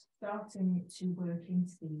just starting to work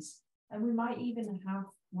into these. And we might even have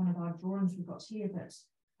one of our drawings we've got here that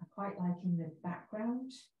I quite like in the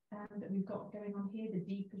background that we've got going on here, the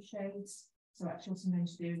deeper shades. So actually what I'm going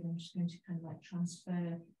to do is I'm just going to kind of like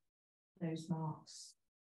transfer those marks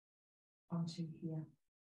onto here.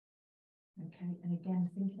 Okay, and again,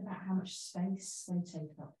 thinking about how much space they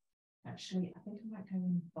take up. Actually, I think I might go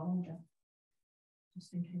in bolder.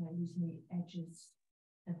 Just thinking about using the edges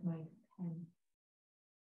of my pen.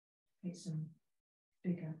 Get some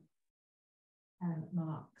bigger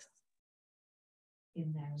marks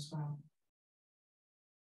in there as well.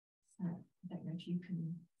 So I don't know if you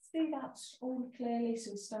can see that all clearly.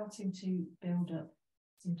 So we're starting to build up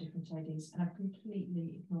some different ideas, and I've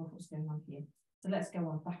completely ignored what's going on here. So let's go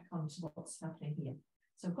on back on to what's happening here.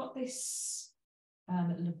 So I've got this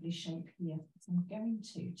lovely shape here. So I'm going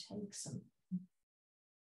to take some,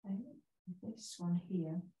 this one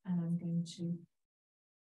here, and I'm going to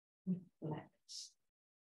reflect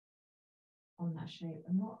on that shape.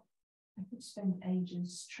 I could spend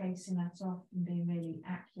ages tracing that off and being really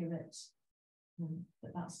accurate,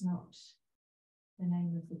 but that's not the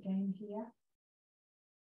name of the game here.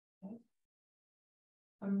 Okay.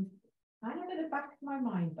 I know at the back of my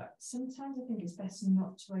mind, but sometimes I think it's better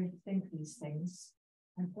not to overthink these things.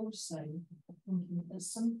 And also, thinking at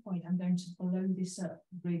some point I'm going to blow this up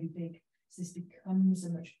really big, so this becomes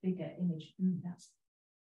a much bigger image.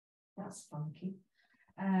 That's funky.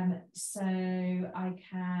 So I'm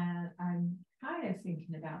kind of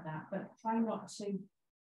thinking about that, but try not to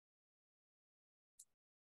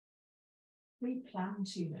pre-plan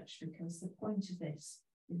too much, because the point of this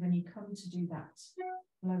is when you come to do that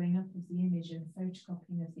blowing up of the image and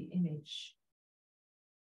photocopying of the image,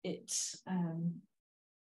 it's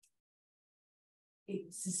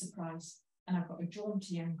a surprise. And I've got a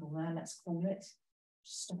jaunty angle there, let's call it.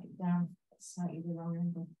 Just stuck it down slightly the wrong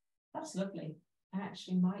angle. That's lovely. I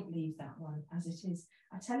actually might leave that one as it is.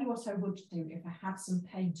 I tell you what I would do if I had some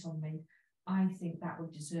paint on me. I think that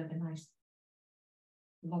would deserve a nice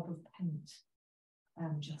blob of paint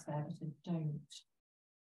just there, but I don't.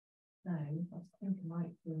 So I think I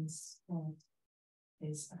might do instead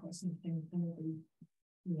is I've got something really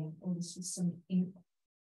here. Oh, this is some ink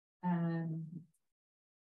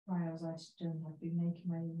trials I've done. I've been making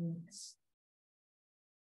my inks.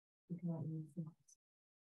 You can like use that.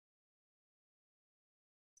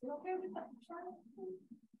 You okay with that?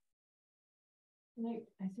 No,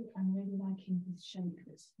 I think I'm really liking this shape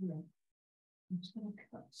that's here. I'm just going to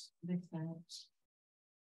cut this out.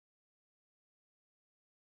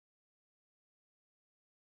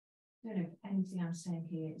 I don't know if anything I'm saying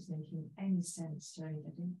here is making any sense to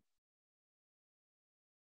anybody.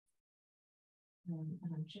 And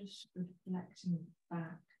I'm just reflecting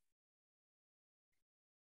back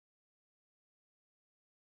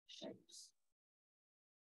shapes.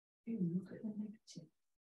 Ooh, look at the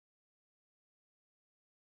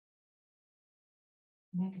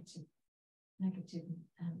negative. Negative,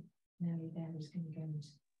 nearly there is going to go into,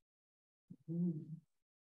 ooh,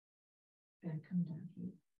 going to come down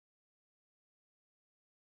here.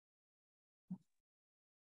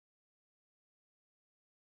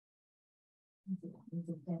 With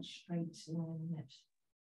a dead straight line in it.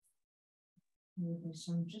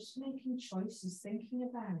 So I'm just making choices, thinking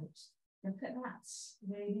about, look at that,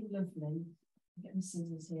 really lovely, I'm getting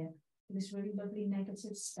scissors here, this really lovely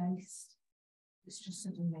negative space. It's just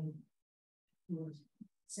suddenly good.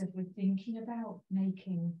 So if we're thinking about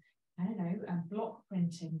making, I don't know, block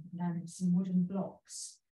printing, some wooden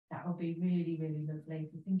blocks, that would be really, really lovely.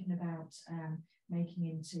 If we're thinking about making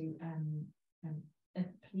into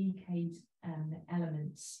applique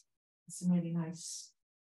elements, some really nice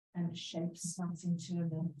shapes starting to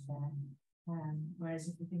emerge there. Whereas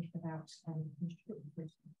if we're thinking about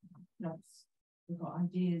blocks, we've got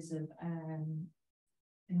ideas of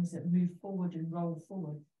things that move forward and roll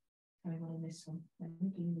forward going on in this one. Let me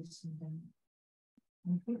do this one then. I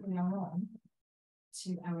think we are on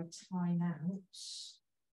to our time out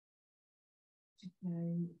to go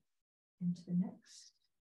into the next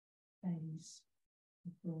phase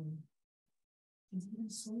of drawing. It's even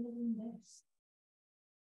smaller than this,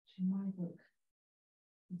 which in my book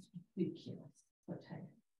is ridiculous, but hey.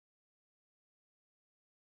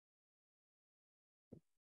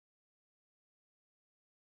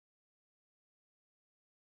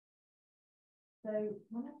 So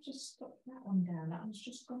when I've just got that one down, that one's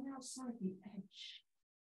just gone outside the edge.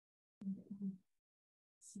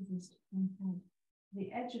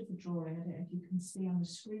 The edge of the drawing, I don't know if you can see on the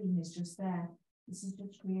screen, is just there. This has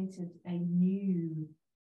just created a new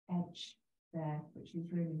edge there, which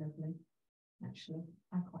is really lovely. Actually,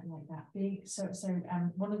 I quite like that.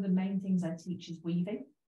 One of the main things I teach is weaving.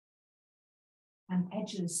 And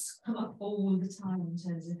edges come up all the time in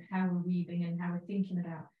terms of how we're weaving and how we're thinking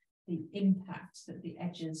about the impact that the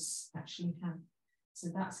edges actually have. So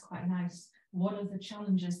that's quite nice. One of the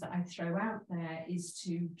challenges that I throw out there is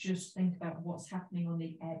to just think about what's happening on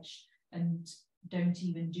the edge and don't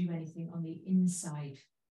even do anything on the inside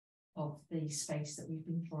of the space that we've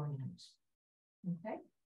been drawing out. Okay,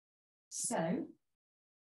 so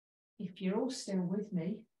if you're all still with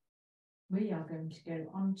me, we are going to go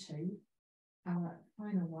on to our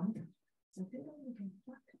final one. So I think I'm going to go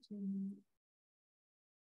back to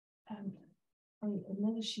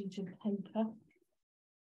another sheet of paper.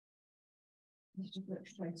 I just look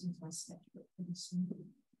straight into my sketchbook for this one.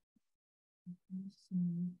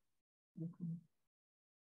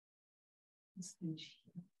 This page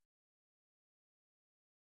here.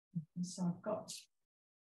 And so I've got,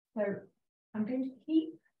 so I'm going to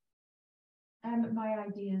keep my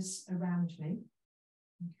ideas around me.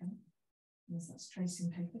 Okay, yes, that's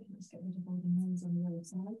tracing paper. Let's get rid of all the names on the other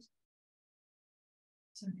side.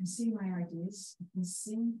 So I can see my ideas. I can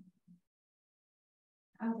see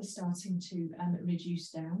how they're starting to reduce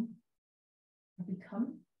down. I've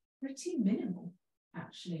become pretty minimal,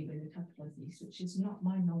 actually, with a couple of these, which is not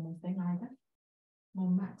my normal thing either.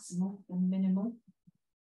 More maximal than minimal.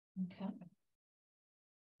 Okay.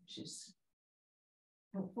 Which is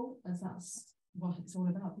helpful, as that's what it's all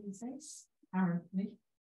about these days, apparently.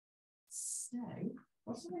 So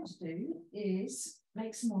what I'm going to do is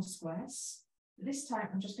make some more squares. This time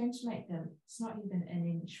I'm just going to make them, it's not even an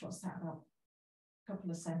inch, what's that, about a couple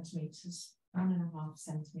of centimetres, 1.5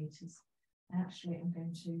 centimetres. And actually I'm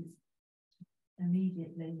going to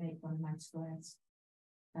immediately make one of my squares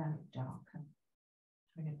darker,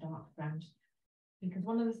 having a dark ground. Because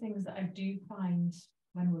one of the things that I do find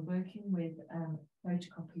when we're working with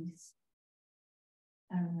photocopies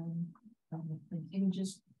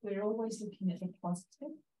images, we're always looking at the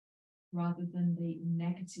positive rather than the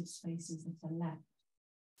negative spaces that are left.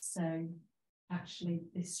 So actually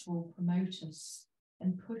this will promote us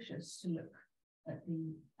and push us to look at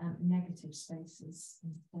the negative spaces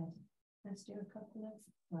instead. Let's do a couple of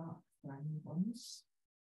dark brown ones.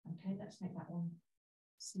 Okay, let's make that one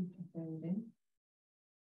super filled in.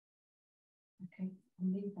 Okay,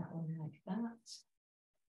 I'll leave that one like that.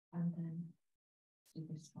 And then do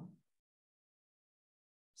this one.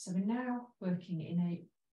 So we're now working in a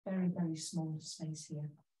very, very small space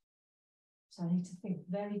here. So I need to think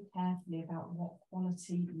very carefully about what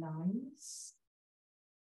quality lines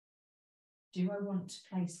do I want to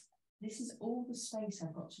place. This is all the space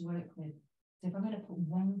I've got to work with. So if I'm going to put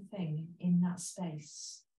one thing in that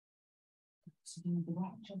space, to do the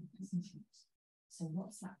right job, isn't it? So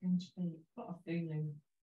what's that going to be? I've got a feeling,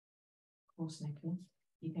 of course, Nicola,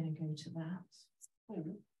 you're going to go to that.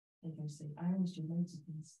 Oh, there you go, see, I always do loads of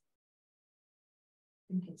these.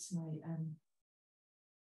 I think it's my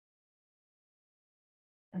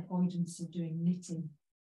avoidance of doing knitting.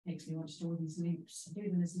 Makes me want to do all these loops. I do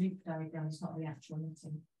them as loop diagrams, not the actual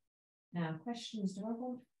knitting. Now, question is, do I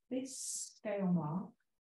want this scale mark?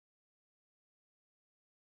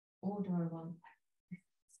 Or do I want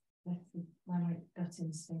where my gut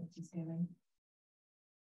instinct is going?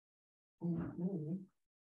 Ooh.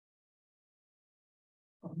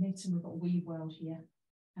 Got knit and we've got weave world here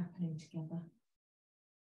happening together.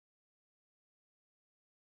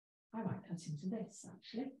 I might cut into this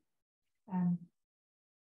actually.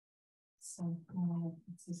 So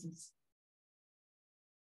scissors.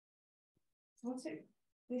 So what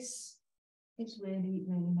this is really,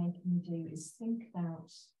 really making me do is think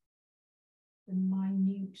about the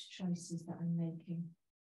minute choices that I'm making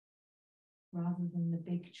rather than the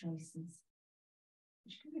big choices,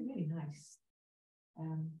 which can be really nice. But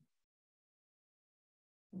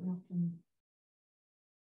we often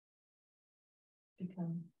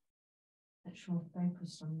become much more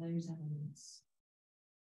focused on those elements.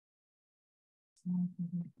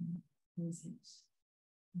 Is it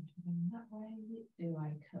that way? Do I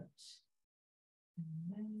cut?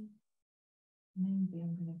 And then maybe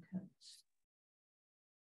I'm going to cut.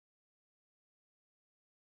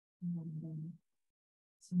 And then,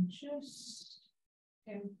 so I'm just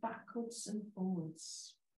going backwards and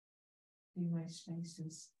forwards through my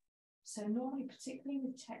spaces. So normally, particularly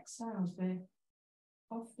with textiles, we're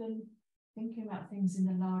often thinking about things in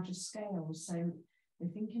the larger scale. So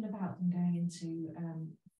we're thinking about them going into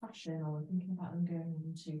fashion, or we're thinking about them going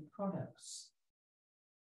into products.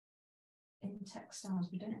 In textiles,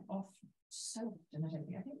 we don't often, so often, I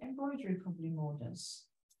think embroidery probably more does,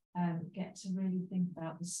 get to really think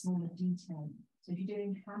about the smaller detail. So if you're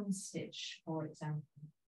doing hand stitch, for example,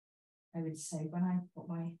 I would say when I put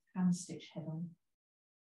my hand stitch head on,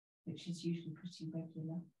 which is usually pretty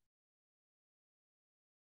regular,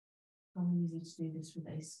 probably easy to do this with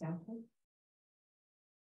a scalpel.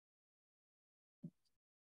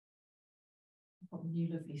 I've got new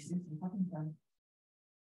lovely scissors, haven't I?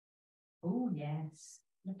 Oh yes,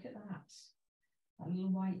 look at that. That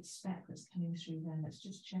little white speck that's coming through there. Let's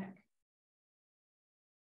just check.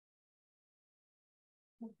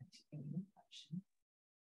 There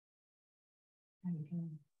we go.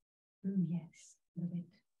 Oh yes, love it.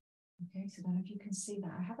 Okay, so then if you can see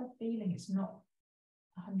that, I have a feeling it's not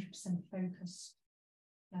 100% focused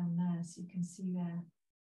down there, so you can see there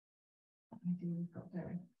that idea we've got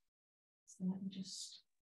going. So let me just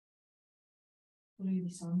glue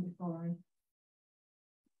this on before I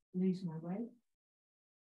lose my way.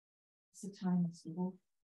 It's a tiny wolf.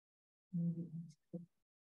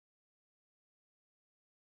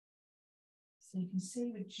 So you can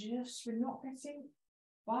see we're not getting,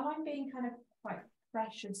 while I'm being kind of quite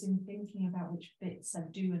precious in thinking about which bits I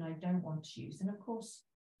do and I don't want to use. And of course,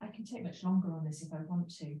 I can take much longer on this if I want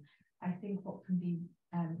to. I think what can be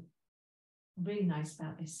really nice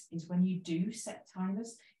about this is when you do set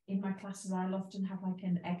timers. In my classes, I'll often have like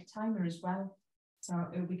an egg timer as well. So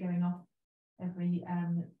it'll be going off every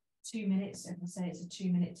 2 minutes. If I say it's a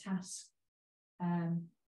 2-minute task,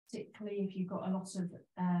 particularly if you've got a lot of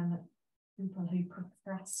people who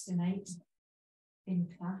procrastinate in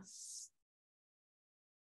class.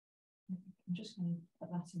 I'm just going to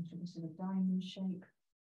put that into a sort of diamond shape.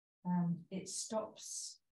 It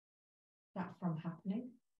stops that from happening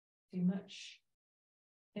too much.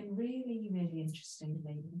 And really, really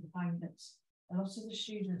interestingly, I find that a lot of the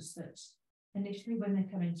students that initially, when they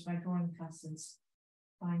come into my drawing classes,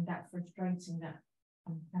 find that frustrating, that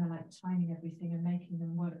I'm kind of like timing everything and making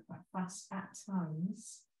them work quite fast at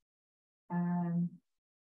times.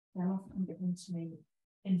 They'll often get into me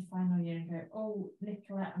in final year and go, "Oh,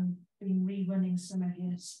 Nicola, I've been rerunning some of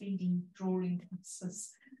your speedy drawing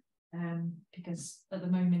classes." Because at the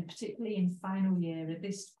moment, particularly in final year, at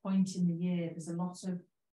this point in the year, there's a lot of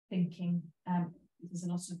thinking, there's a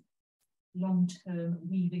lot of long-term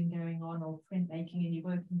weaving going on, or printmaking, and you're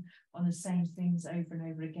working on the same things over and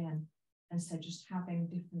over again. And so just having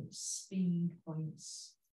different speed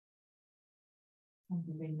points can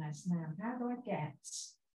be really nice. Now, how do I get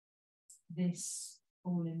this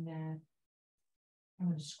all in there? I'm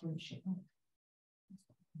going to scrunch it up. That's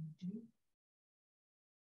what I'm going to do.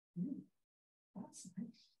 Ooh, that's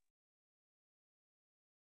nice.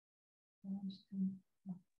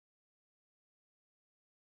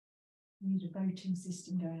 Need a voting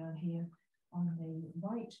system going on here on the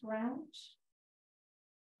white ground.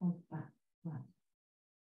 Oh, that, right.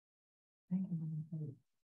 I think I'm going to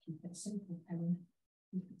keep it simple, Ellen.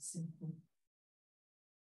 Keep it simple.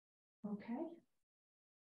 Okay.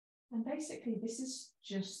 And basically, this is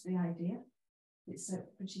just the idea. It's a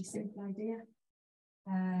pretty simple idea.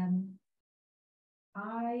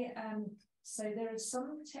 So there are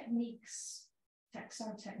some techniques,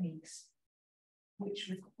 textile techniques, which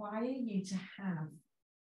require you to have,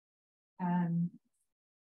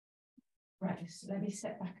 right, so let me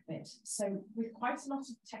step back a bit. So with quite a lot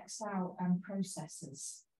of textile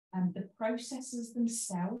processes, the processes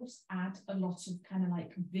themselves add a lot of kind of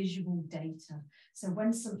like visual data. So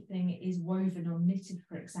when something is woven or knitted,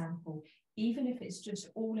 for example, even if it's just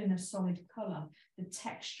all in a solid color, the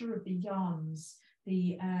texture of the yarns,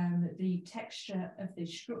 the texture of the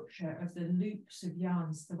structure of the loops of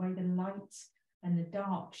yarns, the way the light and the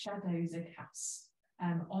dark shadows are cast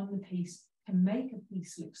on the piece can make a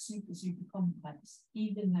piece look super, super complex,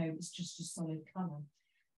 even though it's just a solid color.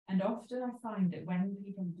 And often I find that when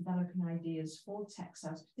people are developing ideas for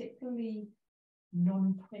textiles, particularly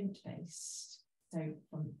non-print based, so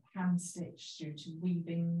from hand stitch through to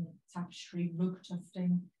weaving, tapestry, rug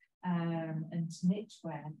tufting, and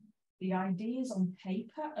knitwear, the ideas on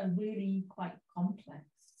paper are really quite complex.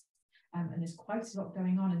 And there's quite a lot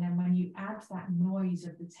going on. And then when you add that noise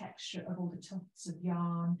of the texture of all the tufts of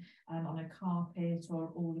yarn on a carpet,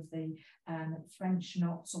 or all of the French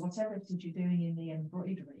knots, or whatever it is you're doing in the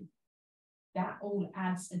embroidery, that all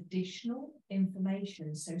adds additional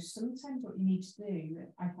information. So sometimes what you need to do,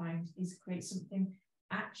 I find, is create something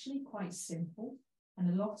actually quite simple. And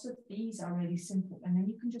a lot of these are really simple. And then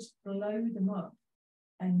you can just blow them up.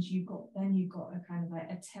 And you've got a kind of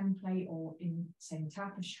like a template, or in, say,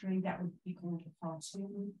 tapestry, that would be called a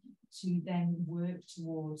cartoon, to then work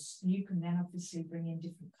towards. And you can then obviously bring in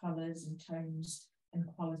different colours and tones and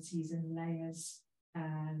qualities and layers,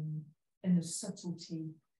 and the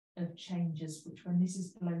subtlety of changes, which when this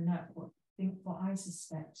is blown up, what I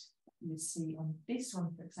suspect you would see on this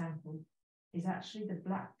one, for example, is actually the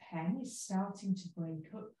black pen is starting to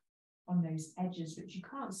break up on those edges, which you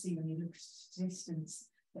can't see when you look at a distance.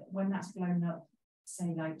 But when that's blown up,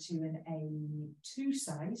 say like to an A2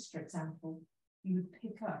 size, for example, you would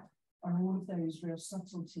pick up on all of those real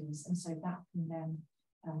subtleties, and so that can then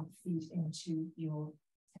feed into your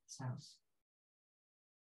textiles.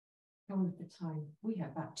 All of the time, we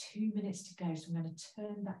have about 2 minutes to go, so I'm going to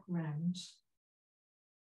turn back round,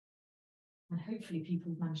 and hopefully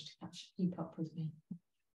people manage to keep up with me.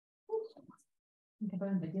 I think I've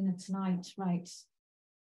earned my dinner tonight. Right,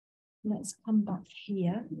 let's come back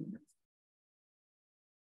here.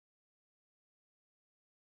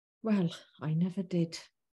 Well, I never did.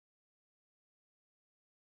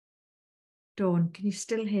 Dawn, can you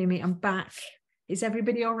still hear me? I'm back. Is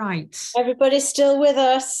everybody all right? Everybody's still with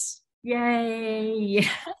us. Yay!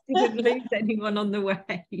 Didn't lose anyone on the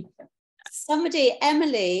way. Somebody,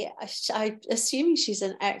 Emily, I'm assuming she's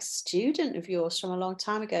an ex-student of yours from a long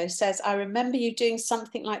time ago, says, I remember you doing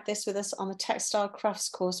something like this with us on the textile crafts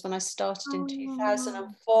course when I started in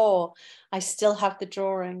 2004. I still have the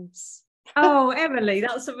drawings. Oh, Emily,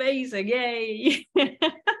 that's amazing. Yay.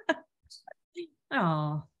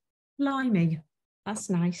 Oh, blimey. That's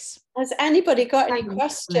nice. Has anybody got any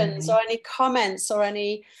questions or any comments or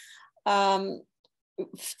any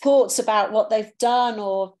thoughts about what they've done,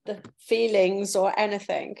 or the feelings or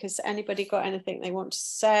anything? Has anybody got anything they want to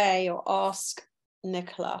say or ask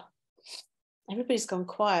Nicola? Everybody's gone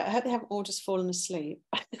quiet. I hope they haven't all just fallen asleep.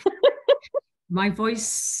 My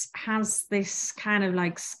voice has this kind of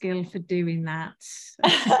like skill for doing that.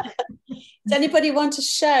 Does anybody want to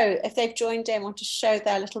show, if they've joined in, want to show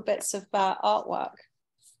their little bits of artwork?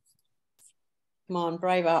 Come on,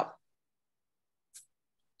 brave up.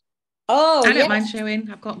 Oh, I don't mind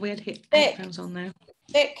showing. I've got weird headphones on now.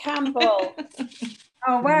 Vic Campbell.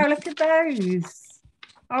 Oh, wow, look at those.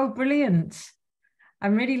 Oh, brilliant.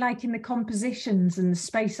 I'm really liking the compositions and the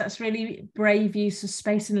space. That's really brave use of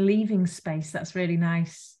space and leaving space. That's really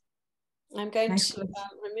nice. I'm going to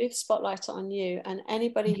remove spotlight on you, and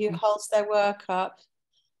anybody who holds their work up,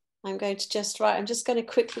 I'm going to just I'm just going to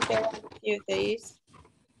quickly go on a few of these.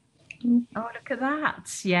 Oh, look at that.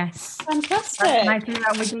 Yes. Fantastic. That's nice with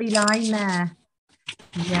that wiggly line there.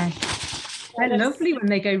 Yes. They're lovely when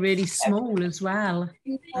they go really small as well.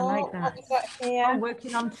 I like that. Oh,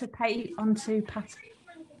 working onto pattern.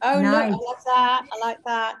 Oh, nice. Look, I love that. I like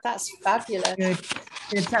that. That's fabulous. Good.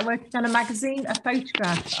 Is that working on a magazine, a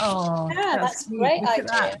photograph? Oh, yeah, that's a great idea.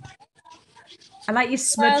 That. I like your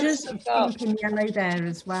smudges of pink and yellow there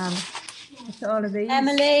as well. Look at all of these.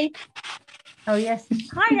 Emily. Oh, yes.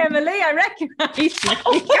 Hi, Emily. I recognise you.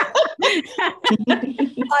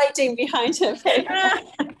 Hiding behind her face.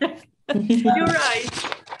 You're right.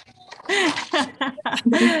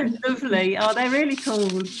 Lovely. Oh, they're really cool.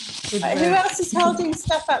 Right, who else is holding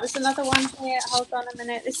stuff up? There's another one here. Hold on a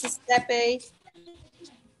minute. This is Debbie.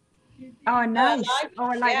 Oh, nice.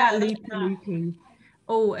 I like that loopy.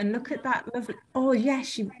 Oh, and look at that lovely. Oh,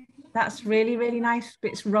 yes. That's really, really nice.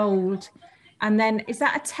 Bits rolled. And then, is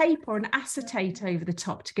that a tape or an acetate over the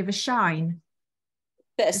top to give a shine?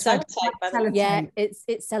 Bit of sellotape. Yeah, it's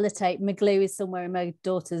sellotape. My glue is somewhere in my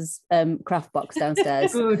daughter's craft box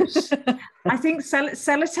downstairs. Good. I think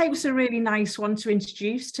sellotape's a really nice one to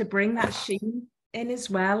introduce, to bring that sheen in as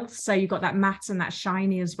well. So you've got that matte and that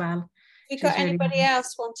shiny as well. Have you got anybody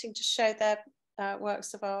else wanting to show their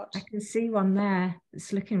works of art? I can see one there.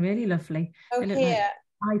 It's looking really lovely. Oh, here.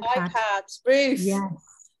 Like iPads. Ruth. Yes.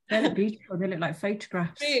 They look beautiful. They look like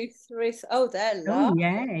photographs. Ruth. Oh, they're lovely. Oh,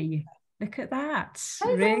 yay. Look at that.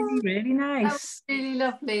 Really, really nice. That was really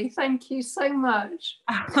lovely. Thank you so much.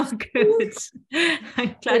 Oh, good.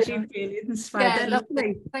 I'm glad you feel inspired. Yeah,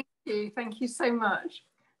 lovely. Thank you. Thank you so much.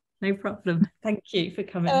 No problem. Thank you for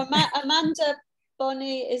coming. So Amanda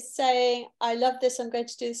Bonnie is saying, I love this. I'm going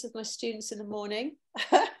to do this with my students in the morning.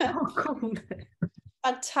 Oh, cool.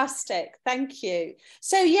 Fantastic. Thank you.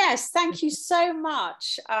 So yes, thank you so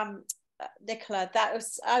much, Nicola. That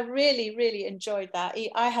was, I really, really enjoyed that.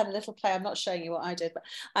 I had a little play. I'm not showing you what I did, but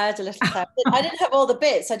I had a little play. I didn't have all the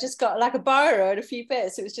bits. I just got like a biro and a few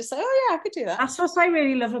bits. It was just like, oh yeah, I could do that. That's what I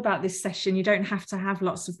really love about this session. You don't have to have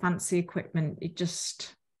lots of fancy equipment. You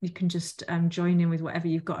can just join in with whatever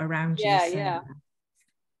you've got around you. Yeah, so yeah.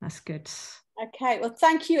 That's good. Okay, well,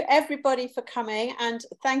 thank you everybody for coming, and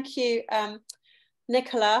thank you,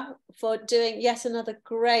 Nicola, for doing yet another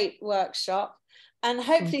great workshop. And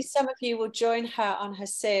hopefully some of you will join her on her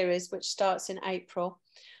series, which starts in April.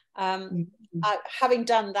 Having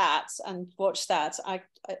done that and watched that,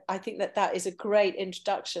 I think that is a great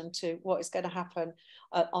introduction to what is going to happen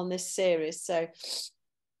on this series. So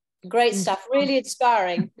great stuff, really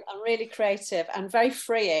inspiring and really creative and very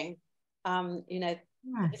freeing. You know,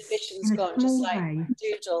 inhibition's gone, just like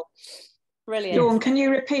doodle. Brilliant. Dawn, can you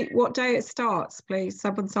repeat what day it starts, please?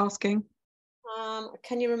 Someone's asking.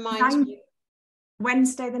 Can you remind me?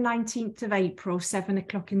 Wednesday, the 19th of April, 7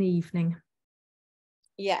 o'clock in the evening.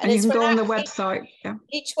 Yeah, and you can go on the website. Yeah.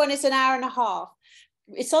 Each one is an hour and a half.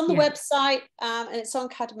 It's on the website, and it's on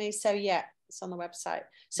Academy. So yeah, it's on the website.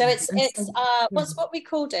 So it's what we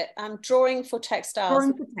called it? Drawing for Textiles.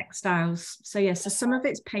 Drawing for Textiles. So yes, so some of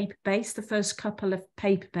it's paper based. The first couple of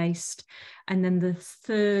paper based, and then the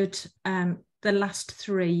third, the last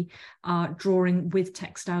three are drawing with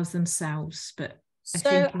textiles themselves. But I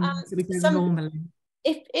think we do normally.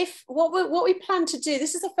 If what we plan to do,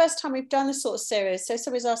 this is the first time we've done this sort of series. So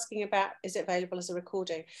somebody's asking about, is it available as a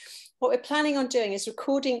recording? What we're planning on doing is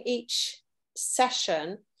recording each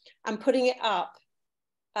session and putting it up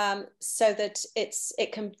so that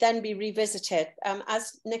it can then be revisited.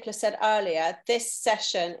 As Nicola said earlier, this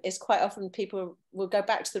session is quite often people will go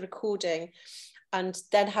back to the recording and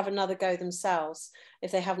then have another go themselves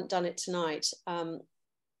if they haven't done it tonight.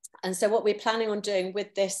 And so what we're planning on doing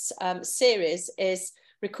with this series is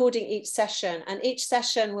recording each session, and each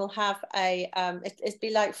session will have a, it'd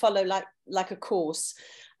be like like a course.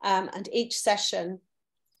 And each session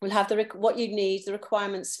will have what you need, the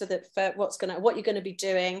requirements for what you're going to be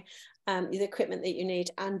doing, the equipment that you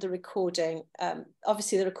need, and the recording.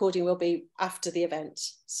 Obviously the recording will be after the event.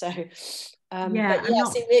 So we're not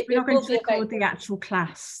going to record the actual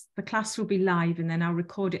class. The class will be live, and then I'll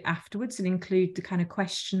record it afterwards and include the kind of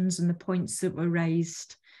questions and the points that were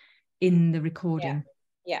raised in the recording.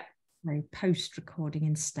 Yeah. So post-recording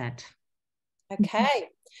instead. Okay.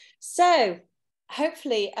 So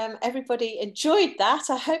hopefully everybody enjoyed that.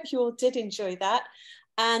 I hope you all did enjoy that.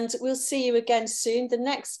 And we'll see you again soon. The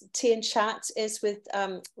next Tea and Chat is with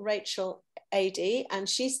Rachel AD, and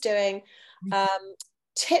she's doing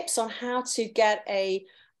tips on how to get a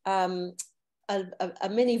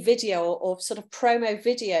mini video or sort of promo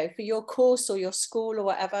video for your course or your school or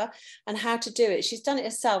whatever, and how to do it. She's done it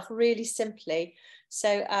herself really simply.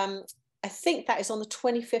 So I think that is on the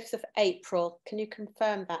 25th of April. Can you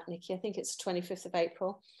confirm that, Nikki? I think it's the 25th of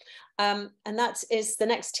April. And that is the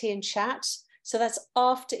next Tea and Chat. So that's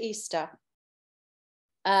after Easter.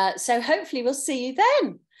 So hopefully we'll see you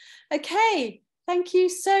then. Okay. Thank you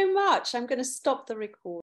so much. I'm going to stop the record.